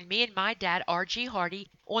to join me and my dad, R.G. Hardy,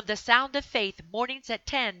 on The Sound of Faith, mornings at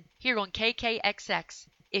 10, here on KKXX.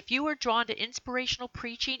 If you are drawn to inspirational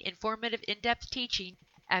preaching, informative in-depth teaching,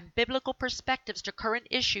 and biblical perspectives to current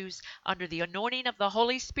issues under the anointing of the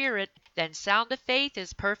Holy Spirit, then Sound of Faith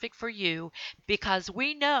is perfect for you, because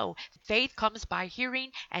we know faith comes by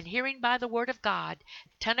hearing, and hearing by the Word of God.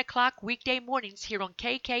 10 o'clock weekday mornings here on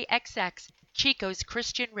KKXX, Chico's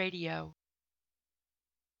Christian Radio.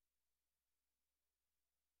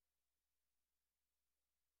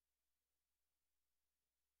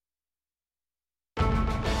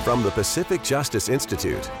 From the Pacific Justice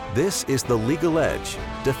Institute, this is The Legal Edge,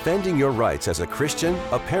 defending your rights as a Christian,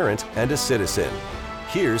 a parent, and a citizen.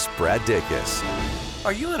 Here's Brad Dacus.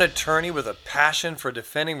 Are you an attorney with a passion for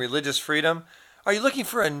defending religious freedom? Are you looking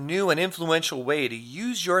for a new and influential way to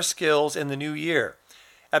use your skills in the new year?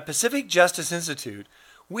 At Pacific Justice Institute,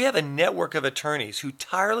 we have a network of attorneys who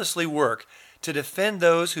tirelessly work to defend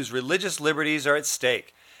those whose religious liberties are at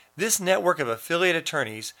stake. This network of affiliate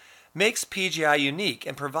attorneys makes PGI unique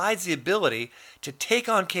and provides the ability to take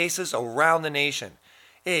on cases around the nation.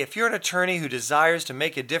 Hey, if you're an attorney who desires to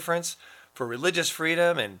make a difference for religious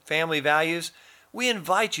freedom and family values, we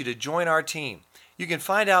invite you to join our team. You can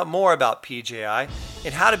find out more about PGI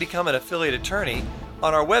and how to become an affiliate attorney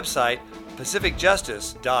on our website,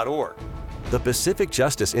 pacificjustice.org. The Pacific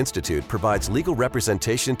Justice Institute provides legal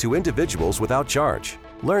representation to individuals without charge.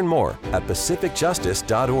 Learn more at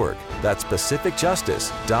pacificjustice.org. That's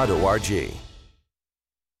pacificjustice.org.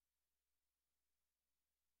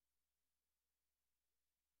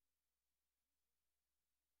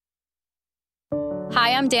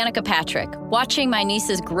 Hi, I'm Danica Patrick. Watching my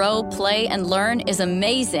nieces grow, play, and learn is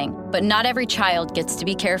amazing, but not every child gets to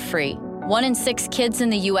be carefree. 1 in 6 kids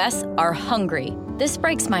in the U.S. are hungry. This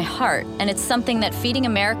breaks my heart, and it's something that Feeding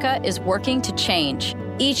America is working to change.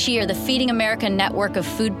 Each year, the Feeding America network of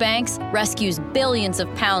food banks rescues billions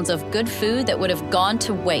of pounds of good food that would have gone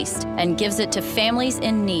to waste and gives it to families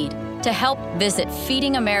in need. To help, visit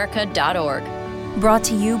feedingamerica.org. Brought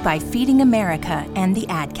to you by Feeding America and the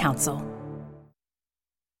Ad Council.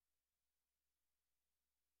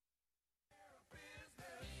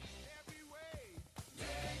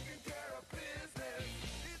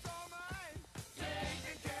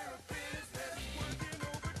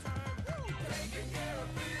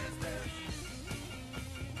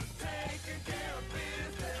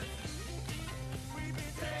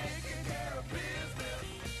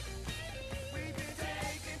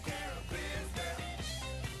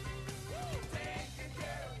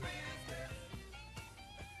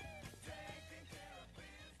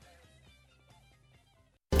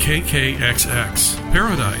 KKXX,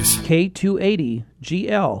 Paradise.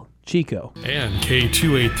 K280GL, Chico. And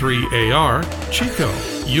K283AR, Chico,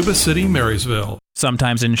 Yuba City, Marysville.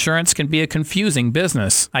 Sometimes insurance can be a confusing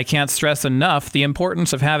business. I can't stress enough the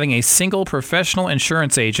importance of having a single professional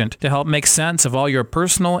insurance agent to help make sense of all your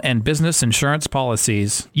personal and business insurance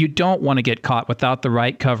policies. You don't want to get caught without the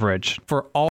right coverage. For all